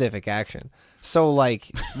specific action. So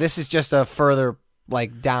like this is just a further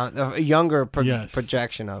like down a younger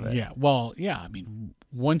projection of it. Yeah. Well, yeah, I mean,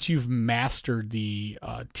 once you've mastered the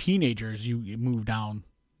teenagers, you move down.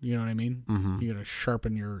 You know what I mean? Mm-hmm. You got to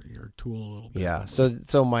sharpen your tool a little bit. Yeah.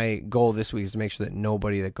 So my goal this week is to make sure that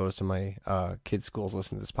nobody that goes to my kids' schools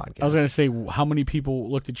listen to this podcast. I was going to say, how many people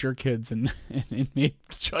looked at your kids and made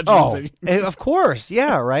judgments? Oh, of course.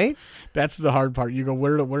 Yeah, right? That's the hard part. You go,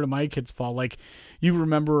 where do my kids fall? Like, you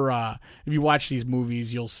remember, if you watch these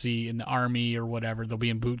movies, you'll see in the Army or whatever, they'll be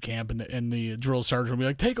in boot camp, and the drill sergeant will be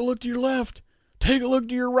like, take a look to your left. Take a look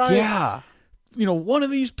to your right. Yeah. One of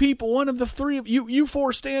these people, one of the 3 of you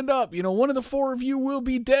 4 stand up. One of the 4 of you will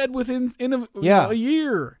be dead within a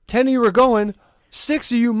year. 10 of you are going.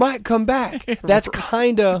 6 of you might come back. That's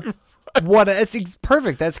kind of it's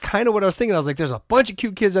perfect. That's kind of what I was thinking. I was like, there's a bunch of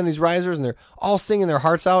cute kids on these risers, and they're all singing their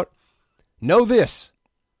hearts out. Know this.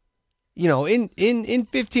 In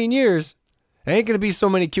 15 years, there ain't going to be so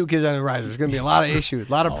many cute kids on the risers. There's going to be a lot of issues,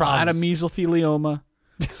 a lot of problems. A lot of mesothelioma,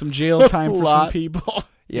 some jail time for some people.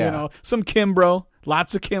 Yeah. Some Kimbro.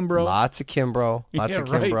 Lots of Kimbro. Lots of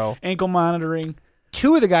Kimbro. Ankle monitoring.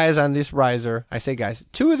 2 of the guys on this riser, I say guys,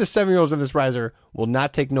 2 of the 7-year-olds on this riser will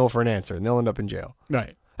not take no for an answer, and they'll end up in jail.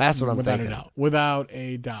 Right. That's what I'm thinking. Without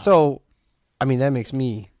a doubt. So, I mean, that makes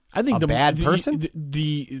me a bad person?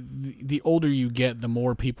 The older you get, the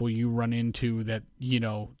more people you run into that,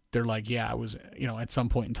 they're like, yeah, I was, at some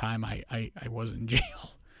point in time, I was in jail.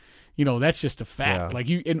 That's just a fact. Yeah. Like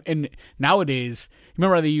and nowadays,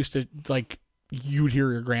 remember how they used to like you'd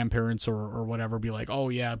hear your grandparents or whatever be like, oh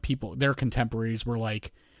yeah, their contemporaries were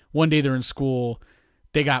like, one day they're in school,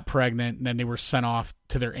 they got pregnant, and then they were sent off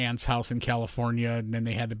to their aunt's house in California, and then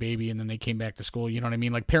they had the baby, and then they came back to school. You know what I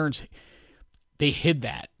mean? Like parents, they hid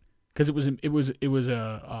that because it was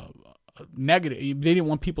a negative. They didn't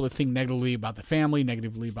want people to think negatively about the family,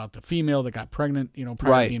 negatively about the female that got pregnant,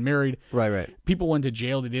 prior to being married. Right. People went to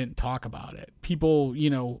jail. They didn't talk about it. People,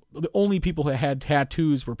 the only people that had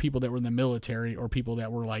tattoos were people that were in the military or people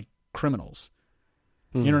that were like criminals.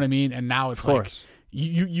 Mm. You know what I mean? And now it's like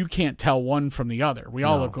you can't tell one from the other. We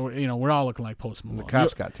all look, we're all looking like Post Malone. The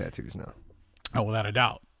cops got tattoos now. Oh, without a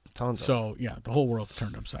doubt. Tons. So yeah, the whole world's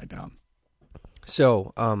turned upside down.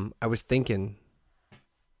 So I was thinking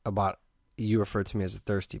about. You referred to me as a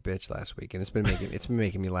thirsty bitch last week, and it's been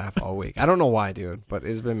making me laugh all week. I don't know why, dude, but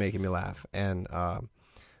it's been making me laugh, and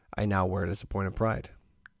I now wear it as a point of pride.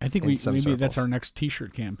 I think maybe that's our next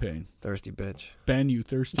T-shirt campaign. Thirsty bitch, Ben, you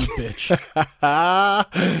thirsty bitch.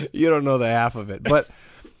 You don't know the half of it, but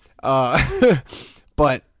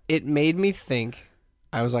but it made me think.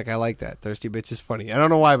 I was like, I like that. Thirsty bitch is funny. I don't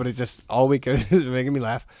know why, but it's just all week it's making me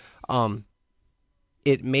laugh.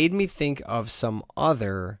 It made me think of some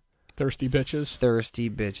other. Thirsty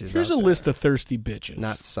bitches. Here's a list of thirsty bitches.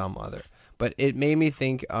 Not some other. But it made me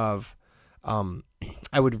think of,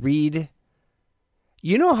 I would read,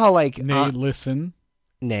 you know how like... listen.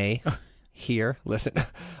 Here, listen.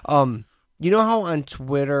 You know how on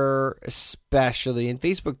Twitter especially, and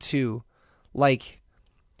Facebook too, like,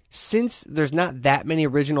 since there's not that many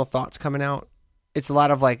original thoughts coming out, it's a lot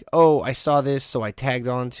of like, oh, I saw this, so I tagged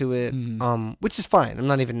on to it, which is fine. I'm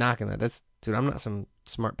not even knocking that. Dude, I'm not some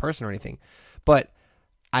smart person or anything. But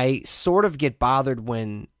I sort of get bothered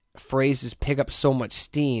when phrases pick up so much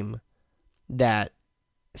steam that,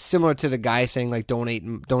 similar to the guy saying, like,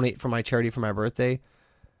 donate for my charity for my birthday,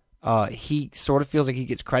 he sort of feels like he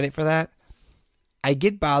gets credit for that. I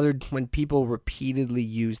get bothered when people repeatedly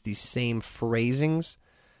use these same phrasings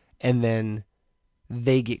and then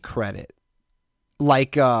they get credit.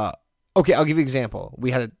 Like, Okay, I'll give you an example.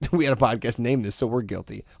 We had a podcast named this, so we're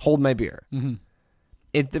guilty. Hold my beer.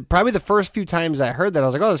 Mm-hmm. Probably the first few times I heard that, I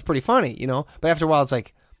was like, oh, that's pretty funny, you know? But after a while, it's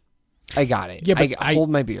like, I got it. Yeah, but hold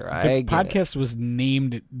my beer. The podcast was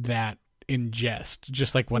named that in jest,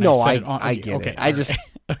 just like when I said it on. I get okay, it. I just,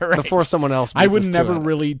 before someone else I would never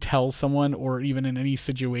really tell someone, or even in any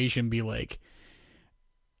situation be like,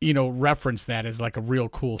 you know, reference that as like a real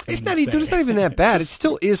cool thing. It's not even that bad. It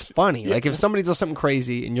still is funny. Like if somebody does something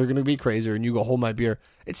crazy and you're going to be crazier and you go, hold my beer,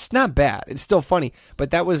 it's not bad. It's still funny.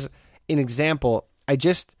 But that was an example.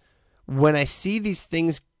 When I see these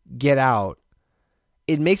things get out,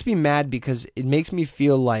 it makes me mad because it makes me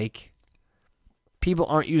feel like people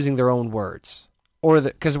aren't using their own words.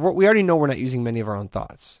 Because we already know we're not using many of our own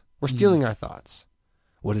thoughts. We're stealing our thoughts.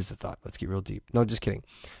 What is the thought? Let's get real deep. No, just kidding.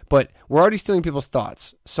 But we're already stealing people's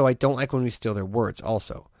thoughts, so I don't like when we steal their words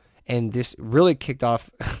also. And this really kicked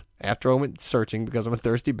off after I went searching because I'm a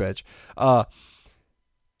thirsty bitch.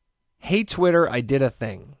 Hey, Twitter, I did a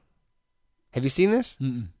thing. Have you seen this?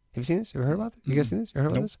 Mm-mm. Have you seen this? You heard about this? You guys seen this? You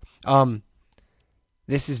heard about this?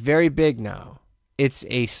 This is very big now. It's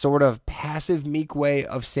a sort of passive, meek way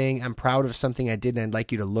of saying I'm proud of something I did and I'd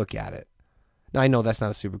like you to look at it. Now, I know that's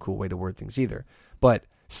not a super cool way to word things either, but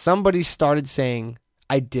somebody started saying,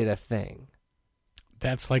 I did a thing.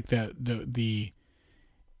 That's like the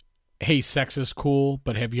hey, sex is cool,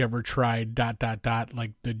 but have you ever tried ...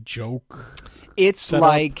 like the joke? It's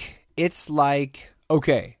like,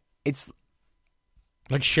 okay, it's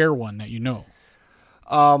like share one that you know.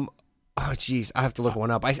 Oh, geez, I have to look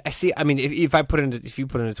one up. I see. I mean, if you put it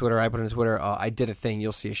into Twitter, I put it into Twitter. I did a thing.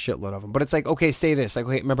 You'll see a shitload of them. But it's like, okay, say this. Like,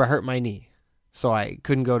 okay, remember I hurt my knee, so I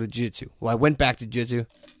couldn't go to jiu-jitsu. Well, I went back to jiu-jitsu.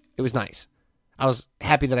 It was nice. I was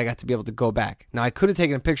happy that I got to be able to go back. Now I could have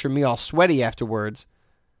taken a picture of me all sweaty afterwards,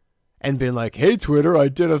 and been like, "Hey, Twitter, I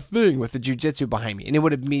did a thing" with the jiu-jitsu behind me, and it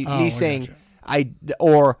would have me saying,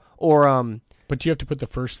 gotcha. But you have to put the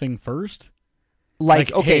first thing first.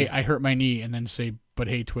 Like, okay, hey, I hurt my knee, and then say, but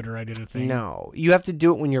hey, Twitter, I did a thing. No, you have to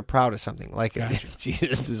do it when you're proud of something. Like, gotcha.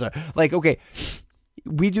 Jesus, like, okay,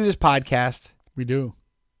 we do this podcast. We do.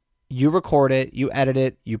 You record it, you edit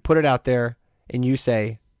it, you put it out there, and you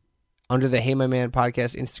say, under the Hey My Man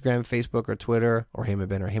podcast, Instagram, Facebook, or Twitter, or Hey My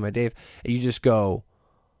Ben, or Hey My Dave, and you just go,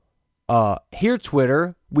 here,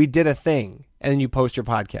 Twitter, we did a thing, and then you post your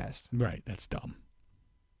podcast. Right, that's dumb.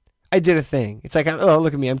 I did a thing. It's like, oh,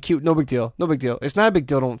 look at me, I'm cute, no big deal, no big deal. It's not a big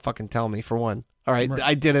deal, don't fucking tell me, for one. All right,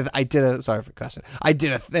 I did a, sorry for cussing. I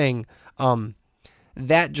did a thing.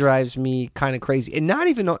 That drives me kind of crazy. And not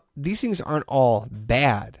even, these things aren't all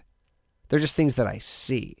bad. They're just things that I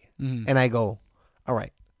see. Mm. And I go, all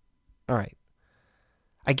right.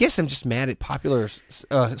 I guess I'm just mad at popular,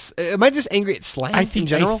 am I just angry at slang in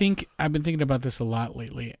general? I think I've been thinking about this a lot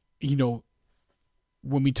lately. You know,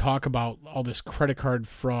 when we talk about all this credit card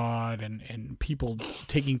fraud and people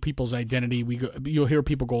taking people's identity, you'll hear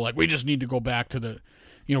people go like, we just need to go back to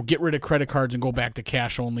get rid of credit cards and go back to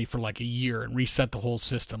cash only for like a year and reset the whole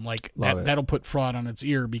system. Like that'll put fraud on its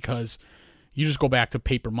ear because you just go back to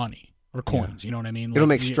paper money or coins. Yeah. You know what I mean? It'll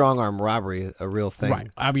make strong arm robbery a real thing. Right.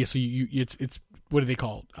 Obviously, it's what do they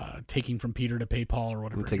call it? Taking from Peter to pay Paul or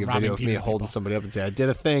whatever. Take a video of me holding somebody up and say, I did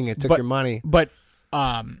a thing. I took your money. But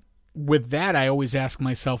with that, I always ask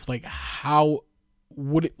myself, like, how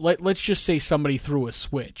would it, let's just say somebody threw a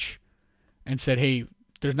switch and said, hey,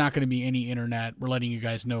 there's not going to be any internet. We're letting you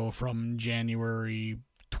guys know from January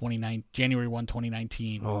 1,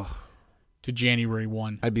 2019 to January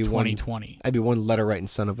 1, 2020. I'd be one letter writing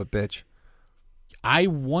son of a bitch. I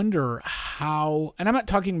wonder how, and I'm not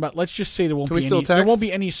talking about, let's just say there won't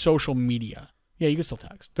be any social media. Yeah, you can still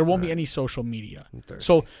text. There won't be any social media.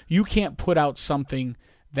 So you can't put out something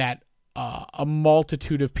that a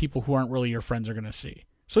multitude of people who aren't really your friends are going to see.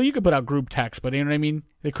 So you could put out group text, but you know what I mean?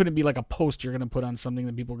 It couldn't be like a post you're going to put on something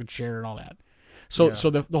that people could share and all that. So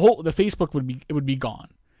the Facebook would be gone.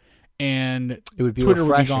 And it would be Twitter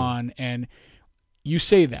refreshing. would be gone. And you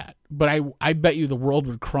say that, but I bet you the world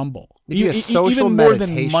would crumble. It'd be a social even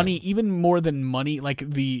meditation. Even more than money, like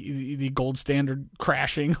the gold standard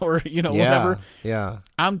crashing or whatever. Yeah.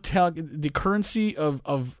 I'm telling the currency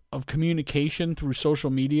of communication through social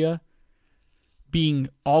media being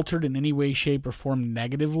altered in any way, shape, or form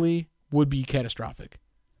negatively would be catastrophic.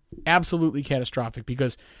 Absolutely catastrophic.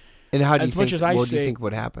 Because and how do you think? What do you think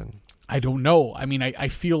would happen? I don't know. I mean, I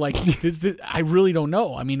feel like I really don't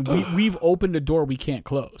know. I mean, we've opened a door we can't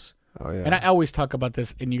close. Oh yeah. And I always talk about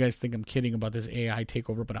this, and you guys think I'm kidding about this AI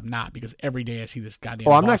takeover, but I'm not, because every day I see this goddamn.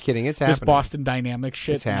 Oh, I'm not kidding. It's happening. This Boston Dynamics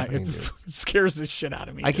shit. It's happening. It scares the shit out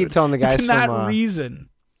of me. I keep telling the guys for that reason.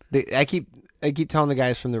 I keep telling the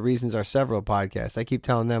guys from the Reasons Are Several podcast. I keep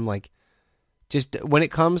telling them, like, Just when it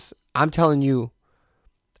comes, I'm telling you,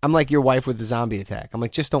 I'm like your wife with the zombie attack. I'm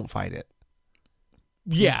like, just don't fight it.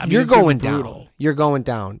 Yeah, I mean, you're going down. You're going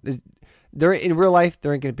down. There in real life,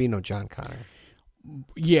 there ain't going to be no John Connor.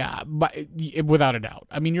 Yeah, but without a doubt.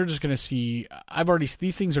 I mean, you're just going to see.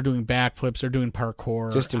 These things are doing backflips. They're doing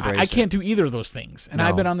parkour. Just embrace I can't do either of those things. And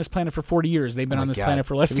I've been on this planet for 40 years. They've been on this planet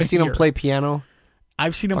for less than a year. Have you seen them play piano?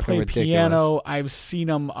 I've seen them play piano. I've seen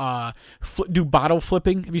them do bottle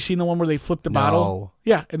flipping. Have you seen the one where they flip the bottle?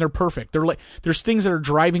 Yeah, and they're perfect. They're like there's things that are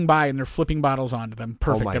driving by and they're flipping bottles onto them.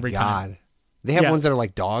 Perfect every time. They have ones that are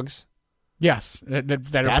like dogs. Yes, that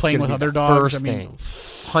are playing with other dogs. First thing,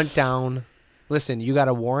 hunt down. Listen, you got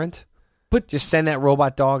a warrant, but just send that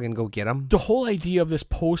robot dog and go get him. The whole idea of this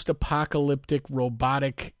post-apocalyptic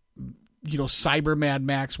robotic, cyber Mad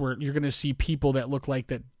Max, where you're going to see people that look like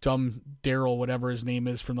that dumb Daryl, whatever his name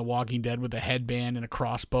is from The Walking Dead, with a headband and a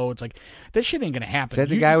crossbow. It's like, that shit ain't going to happen. Is that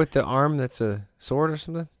the guy with the arm that's a sword or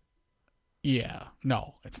something? Yeah,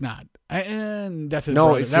 no, it's not. And that's his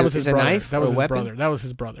brother. That was his brother. Knife that was his weapon? brother. That was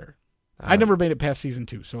his brother. I never made it past season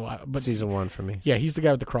 2, but season 1 for me. Yeah, he's the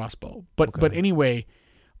guy with the crossbow. But anyway,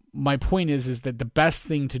 my point is that the best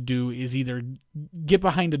thing to do is either get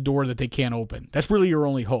behind a door that they can't open. That's really your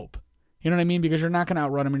only hope. You know what I mean? Because you're not going to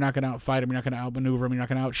outrun them, you're not going to outfight them, you're not going to outmaneuver them, you're not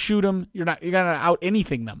going to outshoot them, you're going to out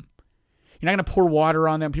anything them. You're not going to pour water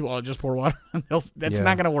on them. People, just pour water on them. That's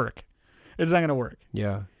not going to work. It's not going to work.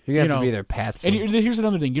 Yeah. You're going to have to be their patsy. And here's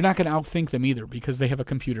another thing. You're not going to outthink them either because they have a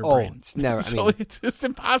computer brain. It's never. It's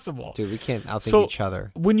impossible. Dude, we can't outthink each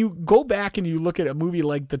other. When you go back and you look at a movie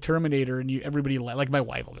like The Terminator and everybody, like my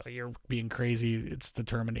wife will go, you're being crazy. It's The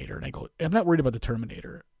Terminator. And I go, I'm not worried about The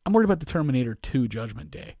Terminator. I'm worried about The Terminator 2 Judgment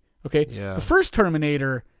Day. Okay? Yeah. The first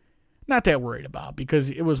Terminator, not that worried about because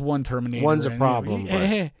it was one Terminator. One's a problem.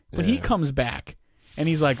 But he comes back. And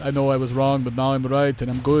he's like, I know I was wrong, but now I'm right, and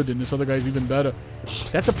I'm good, and this other guy's even better.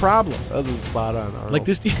 That's a problem. That's a spot on, Arnold. Like,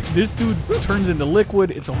 this dude turns into liquid.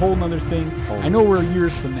 It's a whole nother thing. I know we're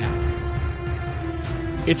years from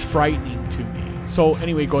that. It's frightening to me. So,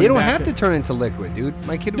 anyway, going back... You don't have to turn into liquid, dude.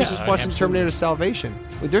 My kid was just watching Terminator Salvation.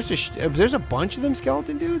 There's a bunch of them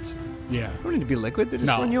skeleton dudes. Yeah. They don't need to be liquid. They just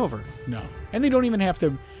run you over. No. And they don't even have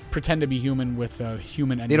to pretend to be human with a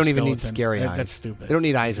human endoskeleton. They don't even need scary eyes. That's stupid. They don't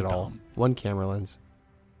need eyes at all. One camera lens.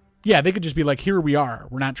 Yeah, they could just be like, here we are.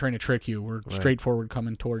 We're not trying to trick you. We're straightforward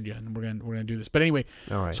coming toward you, and we're gonna do this. But anyway,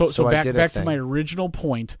 all right. So back to my original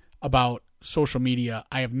point about social media.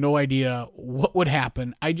 I have no idea what would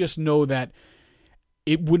happen. I just know that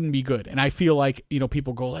it wouldn't be good. And I feel like,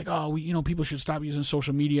 people go like, oh, people should stop using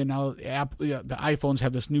social media. Now the iPhones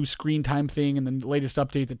have this new screen time thing and the latest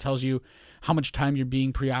update that tells you how much time you're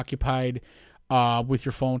being preoccupied with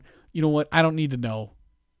your phone. You know what? I don't need to know.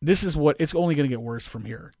 This is it's only going to get worse from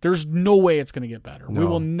here. There's no way it's going to get better. No. We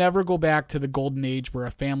will never go back to the golden age where a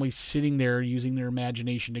family's sitting there using their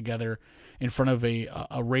imagination together in front of a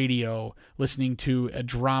radio, listening to a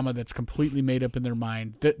drama that's completely made up in their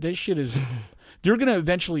mind. This shit is... You're going to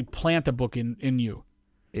eventually plant a book in you.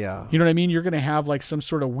 Yeah. You know what I mean? You're going to have like some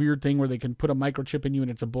sort of weird thing where they can put a microchip in you and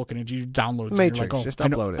it's a book and you download it. Matrix, like, just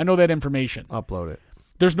upload it. I know that information. Upload it.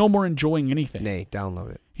 There's no more enjoying anything. Nay,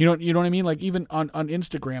 download it. You know what I mean? Like even on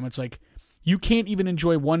Instagram, it's like you can't even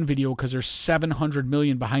enjoy one video because there's 700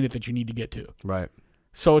 million behind it that you need to get to. Right.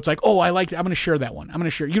 So it's like, oh, I'm going to share that one. I'm going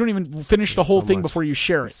to share. You don't even finish the whole thing before you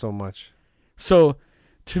share it. So much. So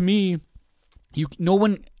to me,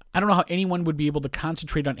 I don't know how anyone would be able to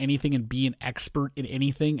concentrate on anything and be an expert in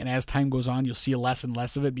anything. And as time goes on, you'll see less and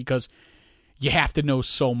less of it because you have to know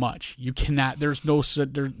so much. You cannot. There's no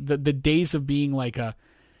the days of being like a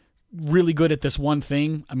really good at this one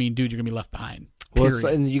thing. I mean, dude, you're gonna be left behind. Well,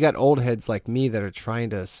 and you got old heads like me that are trying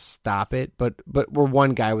to stop it, but we're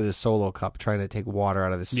one guy with a solo cup trying to take water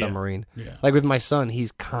out of the submarine. Yeah. Like with my son,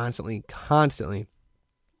 he's constantly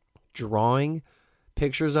drawing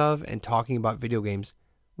pictures of and talking about video games.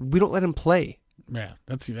 We don't let him play. Yeah,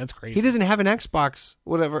 that's crazy. He doesn't have an Xbox,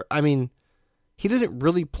 whatever. I mean, he doesn't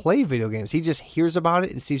really play video games. He just hears about it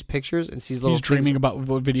and sees pictures and sees little things. He's dreaming about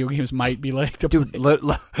what video games might be like to play.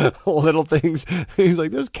 Little things. He's like,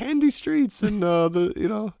 there's candy streets and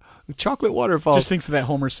chocolate waterfalls. Just thinks of that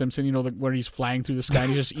Homer Simpson, where he's flying through the sky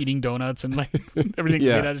and he's just eating donuts and like everything's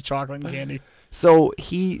made out of chocolate and candy. So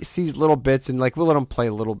he sees little bits and like we'll let him play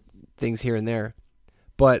little things here and there.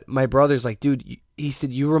 But my brother's like, dude, he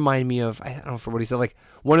said, you remind me of, I don't know for what he said, like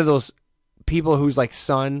one of those people who's like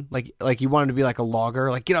son, like you want him to be like a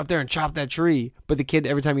logger, like get out there and chop that tree. But the kid,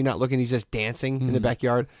 every time you're not looking, he's just dancing in the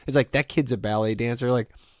backyard. It's like, that kid's a ballet dancer.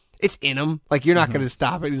 Like it's in him. Like you're not going to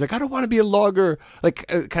stop it. He's like, I don't want to be a logger. Like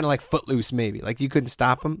kind of like Footloose maybe. Like you couldn't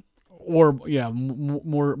stop him. Or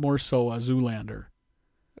more so Zoolander.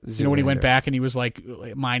 You know when he went back and he was like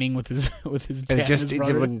mining with his dad and his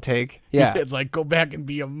brother? It wouldn't take. Yeah, it's like go back and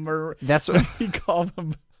be a That's what he called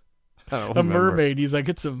him. A mermaid. He's like,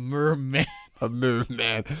 it's a merman. A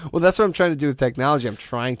merman. Well, that's what I'm trying to do with technology. I'm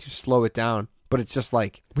trying to slow it down, but it's just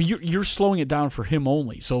like. Well, you're slowing it down for him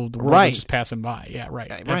only, so the world is just passing by. Yeah,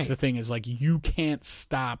 right. That's the thing is like you can't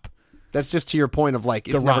stop. That's just to your point of like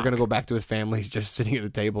it's never going to go back to his family. He's just sitting at a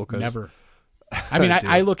table. Never. I mean,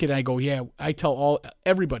 I look at it and I go, yeah, I tell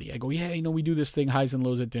everybody, I go, yeah, we do this thing, highs and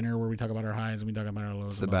lows at dinner, where we talk about our highs and we talk about our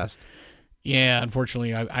lows. It's the best. Yeah,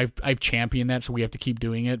 unfortunately, I've championed that, so we have to keep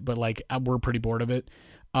doing it, but like we're pretty bored of it.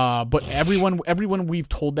 But everyone we've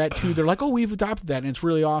told that to, they're like, oh, we've adopted that, and it's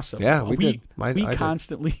really awesome. Yeah, we did. We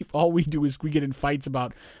constantly, all we do is we get in fights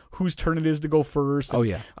about whose turn it is to go first. Oh,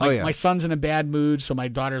 yeah. My son's in a bad mood, so my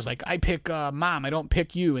daughter's like, I pick Mom, I don't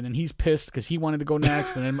pick you. And then he's pissed because he wanted to go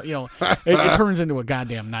next. And then, it turns into a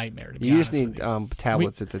goddamn nightmare, to be honest. You just need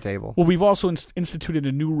tablets at the table. Well, we've also instituted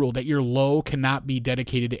a new rule that your low cannot be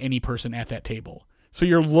dedicated to any person at that table. So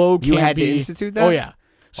your low can't be... You had to institute that? Oh, yeah.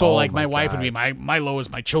 So, my wife would be, my low is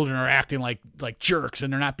my children are acting like jerks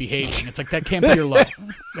and they're not behaving. It's like, that can't be your low.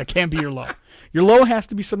 That can't be your low. Your low has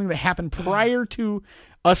to be something that happened prior to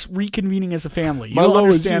us reconvening as a family. My low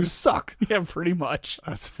is you suck. Yeah, pretty much.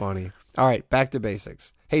 That's funny. All right, back to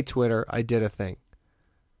basics. Hey, Twitter, I did a thing.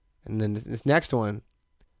 And then this next one,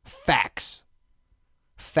 facts.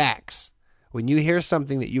 Facts. When you hear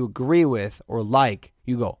something that you agree with or like,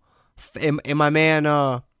 you go, am my man,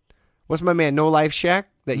 what's my man, No Life Shack?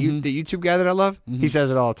 The YouTube guy that I love? Mm-hmm. He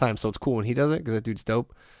says it all the time, so it's cool when he does it because that dude's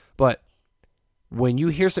dope. But when you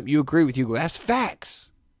hear something you agree with, you go, that's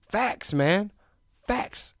facts. Facts, man.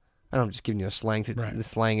 Facts. I know I'm just giving you a the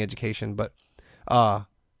slang education, but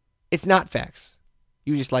it's not facts.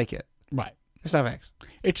 You just like it. Right. It's not facts.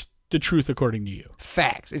 It's the truth according to you.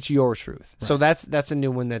 Facts. It's your truth. Right. So that's a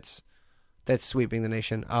new one that's sweeping the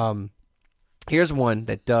nation. Here's one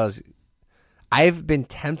that does. I've been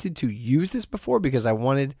tempted to use this before because I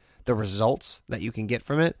wanted the results that you can get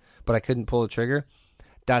from it, but I couldn't pull the trigger. ...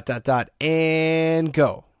 And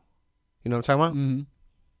go. You know what I'm talking about? Mm-hmm.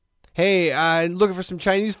 Hey, I'm looking for some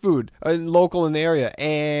Chinese food, local in the area,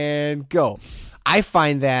 and go. I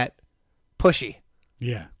find that pushy.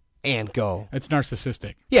 Yeah. And go. It's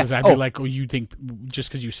narcissistic. Yeah. Because I'd be like, you think just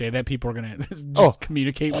because you say that, people are going to just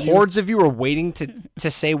communicate with you? Hordes of you are waiting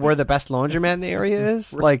to say where the best laundromat in the area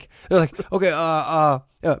is. Like, they're like, okay,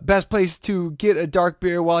 best place to get a dark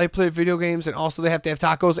beer while I play video games, and also they have to have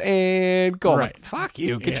tacos and go. Right. Like, fuck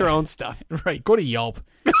you. Get your own stuff. Right. Go to Yelp.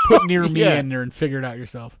 Put near me in there and figure it out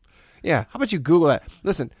yourself. Yeah. How about you Google that?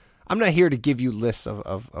 Listen, I'm not here to give you lists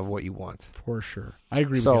of what you want. For sure. I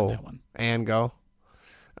agree with you on that one. And go.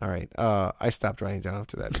 All right. I stopped writing down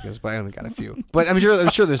after that but I only got a few. But I'm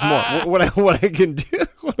sure there's more. What I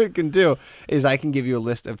can do is I can give you a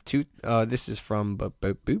list of two. This is from boop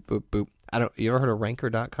boop boop boop boop. You ever heard of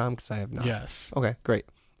ranker.com? Because I have not. Yes. Okay, great.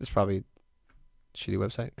 It's probably a shitty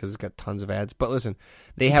website because it's got tons of ads. But listen,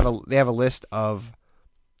 they have a list of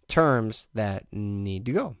terms that need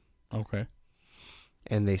to go. Okay.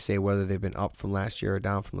 And they say whether they've been up from last year or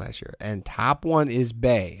down from last year. And top one is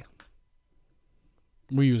Bay.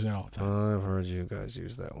 We use that all the time. I've heard you guys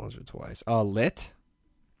use that once or twice. Lit?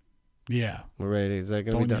 Yeah. We're ready. Is that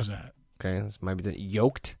going to be done? Use that. Okay, this might be done.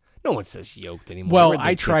 Yoked? No one says yoked anymore. Well,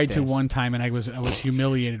 I tried to one time, and I was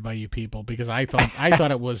humiliated by you people because I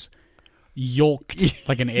thought it was yolked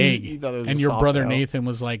like an egg. And your brother Nathan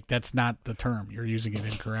was like, "That's not the term. You're using it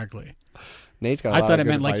incorrectly." Nate's got a lot of good advice. I thought it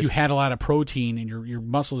meant like you had a lot of protein and your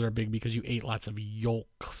muscles are big because you ate lots of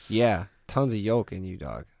yolks. Yeah, tons of yolk in you,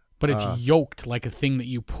 dog. But it's yoked like a thing that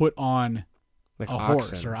you put on like a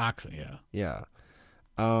horse or oxen. Yeah.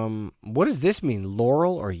 Yeah. What does this mean?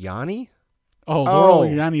 Laurel or Yanni? Oh, Laurel or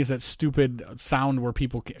Yanni is that stupid sound where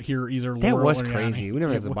people hear either Laurel or Yanni. That was crazy. We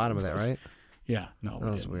never got to the bottom of that, right? Yeah. No.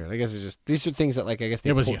 That was weird. I guess it's just these are things that like I guess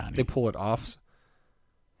they pull it off.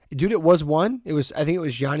 Dude, it was one. I think it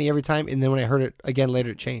was Yanni every time, and then when I heard it again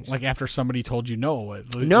later, it changed. Like after somebody told you no.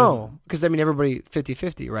 No, because I mean everybody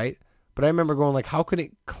 50-50, right? But I remember going like, how could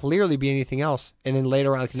it clearly be anything else? And then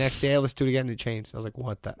later on, like the next day, I listened to it again and it changed. I was like,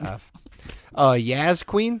 what the F? Yaz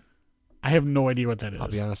Queen? I have no idea what that is. I'll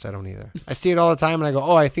be honest, I don't either. I see it all the time and I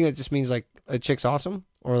go, I think it just means like a chick's awesome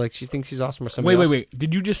or like she thinks she's awesome or something else. Wait.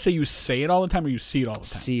 Did you just say you say it all the time or you see it all the time?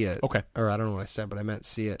 See it. Okay. Or I don't know what I said, but I meant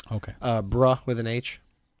see it. Okay. Bruh with an H.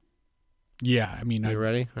 Yeah, I mean. You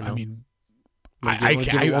ready? No? I mean.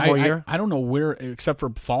 I don't know where, except for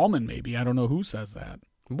Fallman maybe. I don't know who says that.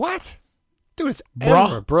 What? Dude, it's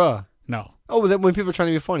bruh. Bruh. No. Oh, when people are trying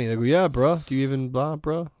to be funny, they go, yeah, bro. Do you even blah,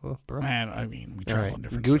 bro? Oh, bro. Man, I mean, we travel in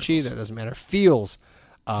different Gucci, circles. that doesn't matter. Feels.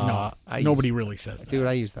 No, nobody really says that. Dude,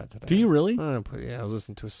 I use that today. Do you really? I was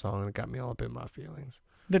listening to a song and it got me all up in my feelings.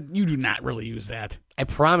 That you do not really use that. I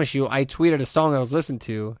promise you, I tweeted a song I was listening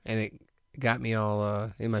to and it got me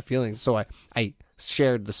all in my feelings. So I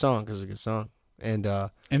shared the song because it's a good song. And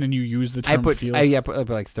then you use the term feels? I put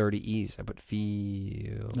like 30 E's. I put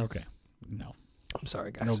feel. Okay. No. I'm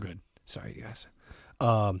sorry, guys. No good. Sorry, guys.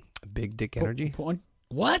 Big dick energy.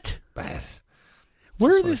 What? Bass.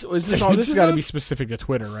 Where is this? This has got to be specific to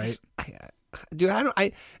Twitter, right? Dude,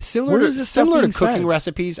 similar to cooking said?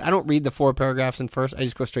 recipes. I don't read the 4 paragraphs in first. I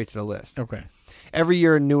just go straight to the list. Okay. Every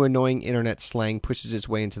year, new annoying internet slang pushes its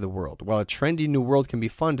way into the world. While a trendy new word can be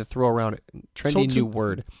fun to throw on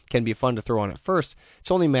at first,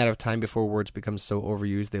 it's only a matter of time before words become so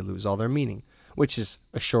overused they lose all their meaning. Which is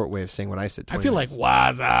a short way of saying what I said. I feel like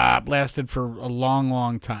 "what's up" lasted for a long,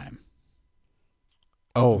 long time.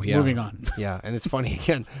 Oh, yeah. Moving on. Yeah, and it's funny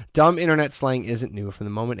again. Dumb internet slang isn't new from the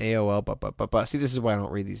moment AOL. But see, this is why I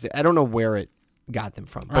don't read these. I don't know where it got them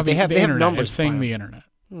from, but they have numbers. It's saying the internet,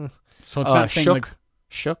 so it's not saying like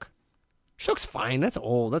shook. Shook's fine. That's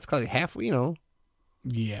old. That's like half.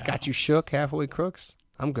 Yeah. Got you shook, halfway crooks.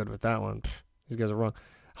 I'm good with that one. These guys are wrong.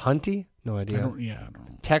 Hunty? No idea. I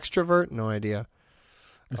don't. Textrovert? No idea.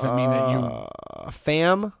 Does that mean that you...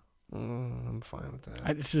 Fam? I'm fine with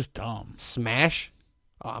that. It's just dumb. Smash?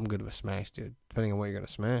 Oh, I'm good with smash, dude. Depending on what you're going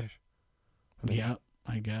to smash. Yeah,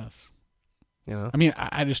 I guess. I mean,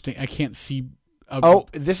 I just think I can't see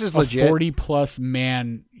this is legit. 40-plus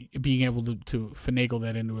man being able to finagle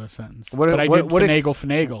that into a sentence. But I did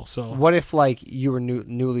finagle. So what if, like, you were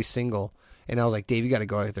newly single, and I was like, Dave, you got to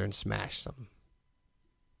go out there and smash something?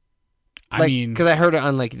 I mean, because I heard it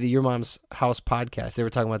on like the Your Mom's House podcast. They were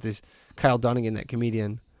talking about this Kyle Dunnigan, that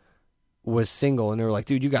comedian, was single, and they were like,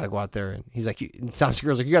 "Dude, you got to go out there." And he's like, Tom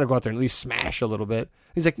Segura's like, "You got to go out there and at least smash a little bit."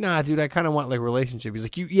 He's like, "Nah, dude, I kind of want like a relationship." He's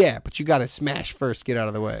like, but you got to smash first, get out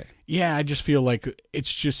of the way." Yeah, I just feel like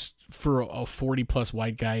it's just for a 40-plus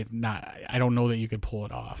white guy. I don't know that you could pull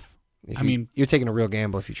it off. You're taking a real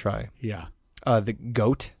gamble if you try. Yeah. The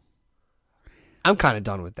goat. I'm kind of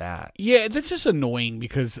done with that. Yeah, that's just annoying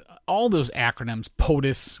because all those acronyms,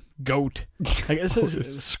 POTUS, GOAT,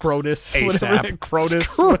 SC.R.O.T.U.S, ASAP, CROTUS.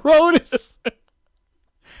 SC.R.O.T.U.S.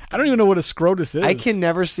 I don't even know what a SC.R.O.T.U.S is. I can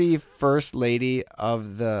never see First Lady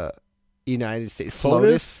of the United States.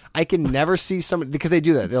 FLOTUS? I can never see somebody, because they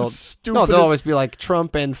do that. They'll always be like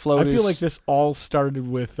Trump and FLOTUS. I feel like this all started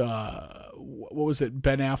with, what was it,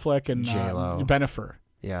 Ben Affleck and J-Lo. Bennifer.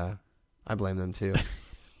 Yeah, I blame them too.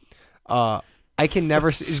 I can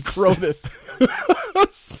never see SC.R.O.T.U.S.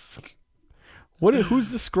 Who's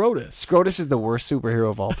the SC.R.O.T.U.S? SC.R.O.T.U.S is the worst superhero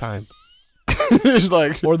of all time. It's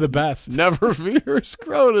like, or the best. Never fear,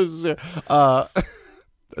 SC.R.O.T.U.S.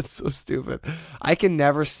 That's so stupid. I can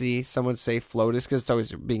never see someone say FLOTUS because it's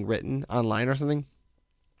always being written online or something.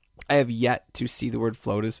 I have yet to see the word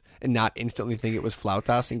FLOTUS and not instantly think it was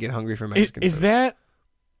flautas and get hungry for Mexican food.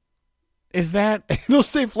 Is that they'll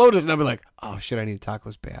say FLOTUS and I'll be like, oh shit, I need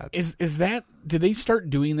tacos bad. Is that, did they start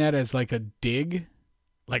doing that as like a dig?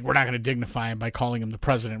 Like, we're not going to dignify him by calling him the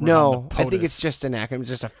president. No, I think it's just an acronym,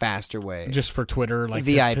 just a faster way. Just for Twitter, like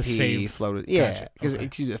VIP, to save FLOTUS. Yeah, because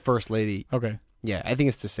it's the First Lady. Okay. Yeah, I think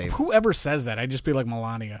it's to save. Whoever says that, I'd just be like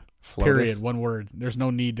Melania. FLOTUS. Period. One word. There's no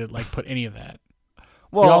need to like put any of that.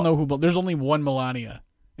 Well, we all know who. There's only one Melania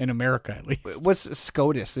in America, at least. What's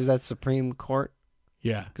SCOTUS? Is that Supreme Court?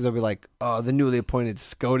 Yeah. Because they'll be like, oh, the newly appointed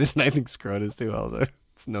SCOTUS, and I think SC.R.O.T.U.S too. Although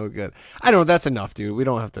it's no good. I know that's enough, dude. We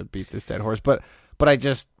don't have to beat this dead horse. But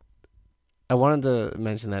I wanted to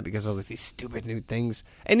mention that because I was like, these stupid new things.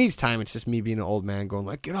 It needs time. It's just me being an old man going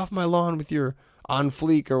like, get off my lawn with your on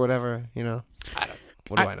fleek or whatever.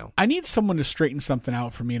 What do I know? I need someone to straighten something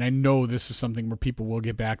out for me, and I know this is something where people will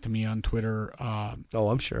get back to me on Twitter.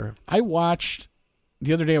 I'm sure. I watched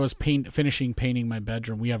the other day. I was finishing painting my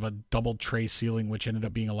bedroom. We have a double tray ceiling, which ended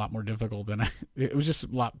up being a lot more difficult than it was. Just a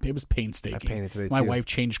lot. It was painstaking. I painted today My too. wife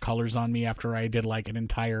changed colors on me after I did like an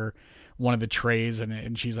entire one of the trays,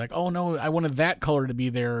 and she's like, "Oh no, I wanted that color to be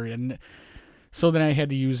there," and so then I had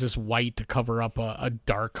to use this white to cover up a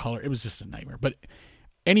dark color. It was just a nightmare. But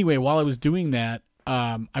anyway, while I was doing that,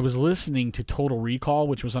 I was listening to Total Recall,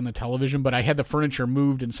 which was on the television, but I had the furniture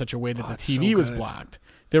moved in such a way that the TV was blocked,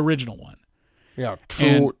 the original one. Yeah,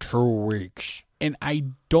 two weeks. And I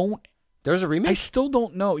don't. There's a remake? I still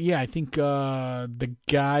don't know. Yeah, I think the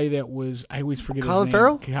guy that was, I always forget his name. Colin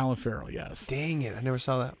Farrell? Colin Farrell, yes. Dang it, I never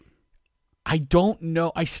saw that. I don't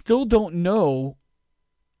know. I still don't know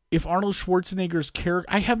if Arnold Schwarzenegger's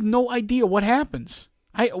character, I have no idea what happens.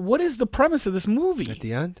 What is the premise of this movie? At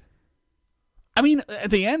the end? I mean,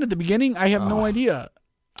 at the end, at the beginning, I have no idea.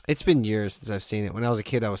 It's been years since I've seen it. When I was a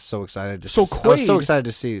kid, I was so excited. I was so excited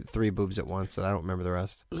to see 3 boobs at once that I don't remember the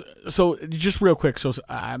rest. So just real quick, so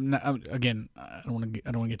I don't want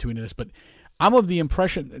to get too into this, but I'm of the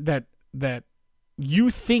impression that you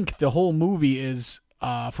think the whole movie is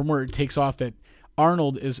from where it takes off that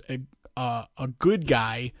Arnold is a good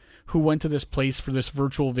guy who went to this place for this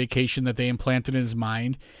virtual vacation that they implanted in his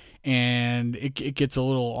mind. And it gets a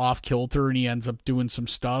little off kilter, and he ends up doing some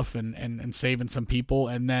stuff and saving some people.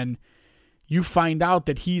 And then you find out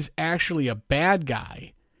that he's actually a bad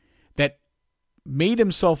guy that made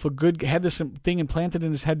himself had this thing implanted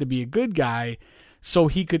in his head to be a good guy so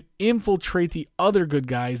he could infiltrate the other good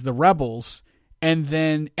guys, the rebels. And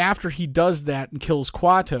then after he does that and kills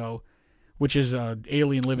Quato, which is an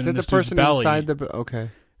alien living in this dude's belly. Inside the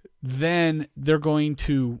okay. Then they're going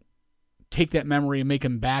to take that memory and make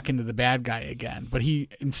him back into the bad guy again, but he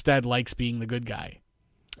instead likes being the good guy.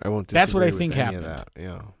 I won't disagree. That's what I think with any happened. of that.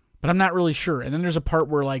 Yeah, but I'm not really sure. And then there's a part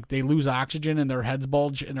where like they lose oxygen and their heads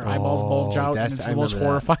bulge and their eyeballs bulge out, and it's the most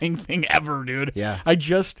horrifying thing ever, dude. Yeah, I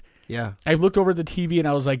looked over at the TV and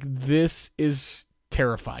I was like, this is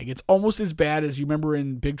terrifying. It's almost as bad as you remember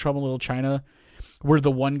in Big Trouble in Little China, where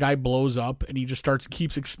the one guy blows up and he just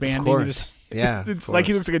keeps expanding. Of course. It's like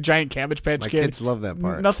he looks like a giant Cabbage Patch Kid. My kids love that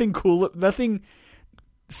part. Nothing cool, nothing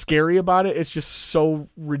scary about it. It's just so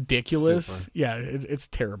ridiculous. Super. Yeah, it's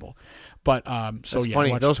terrible. But it's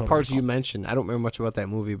funny. Those parts you mentioned, I don't remember much about that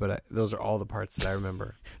movie, but those are all the parts that I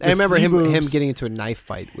remember. I remember him getting into a knife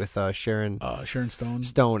fight with Sharon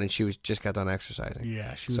Stone, and she just got done exercising.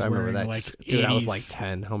 Yeah, she was. So I remember that. Like dude, 80s. I was like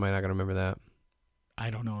 10. How am I not going to remember that? I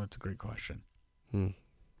don't know. It's a great question. It's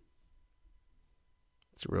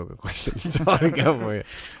a real good question. That's all I got for you.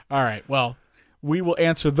 All right. Well, we will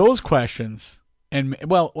answer those questions. And,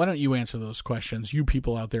 well, why don't you answer those questions, you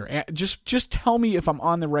people out there? Just tell me if I'm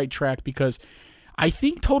on the right track, because I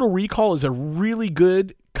think Total Recall is a really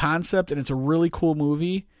good concept and it's a really cool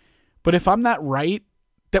movie. But if I'm not right,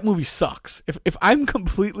 that movie sucks. If I'm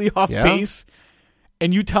completely off base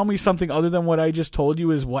and you tell me something other than what I just told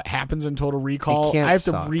you is what happens in Total Recall, I have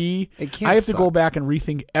to go back and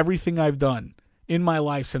rethink everything I've done in my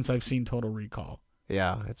life since I've seen Total Recall.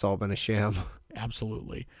 Yeah, it's all been a sham.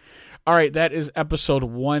 Absolutely. All right, that is episode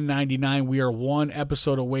 199. We are one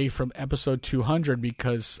episode away from episode 200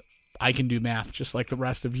 because I can do math just like the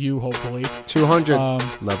rest of you, hopefully. 200.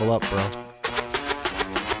 Level up, bro.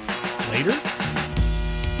 Later?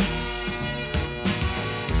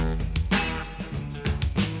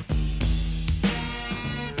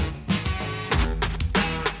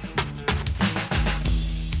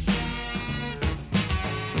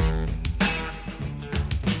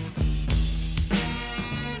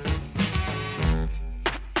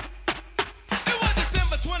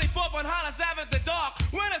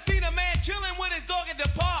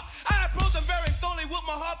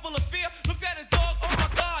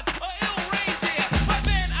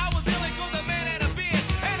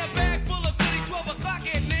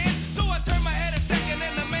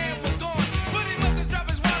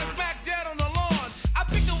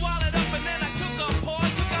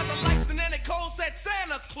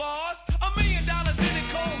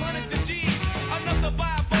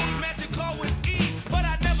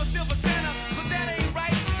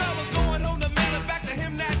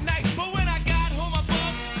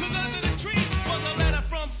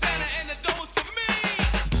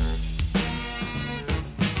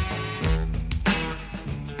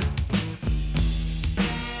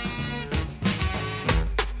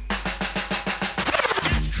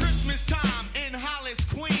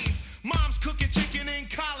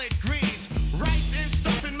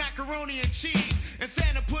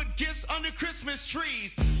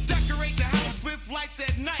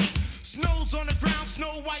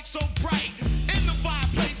 White so bright. In the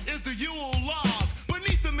fireplace is the Yule log.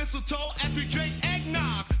 Beneath the mistletoe as we drink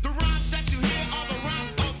eggnog.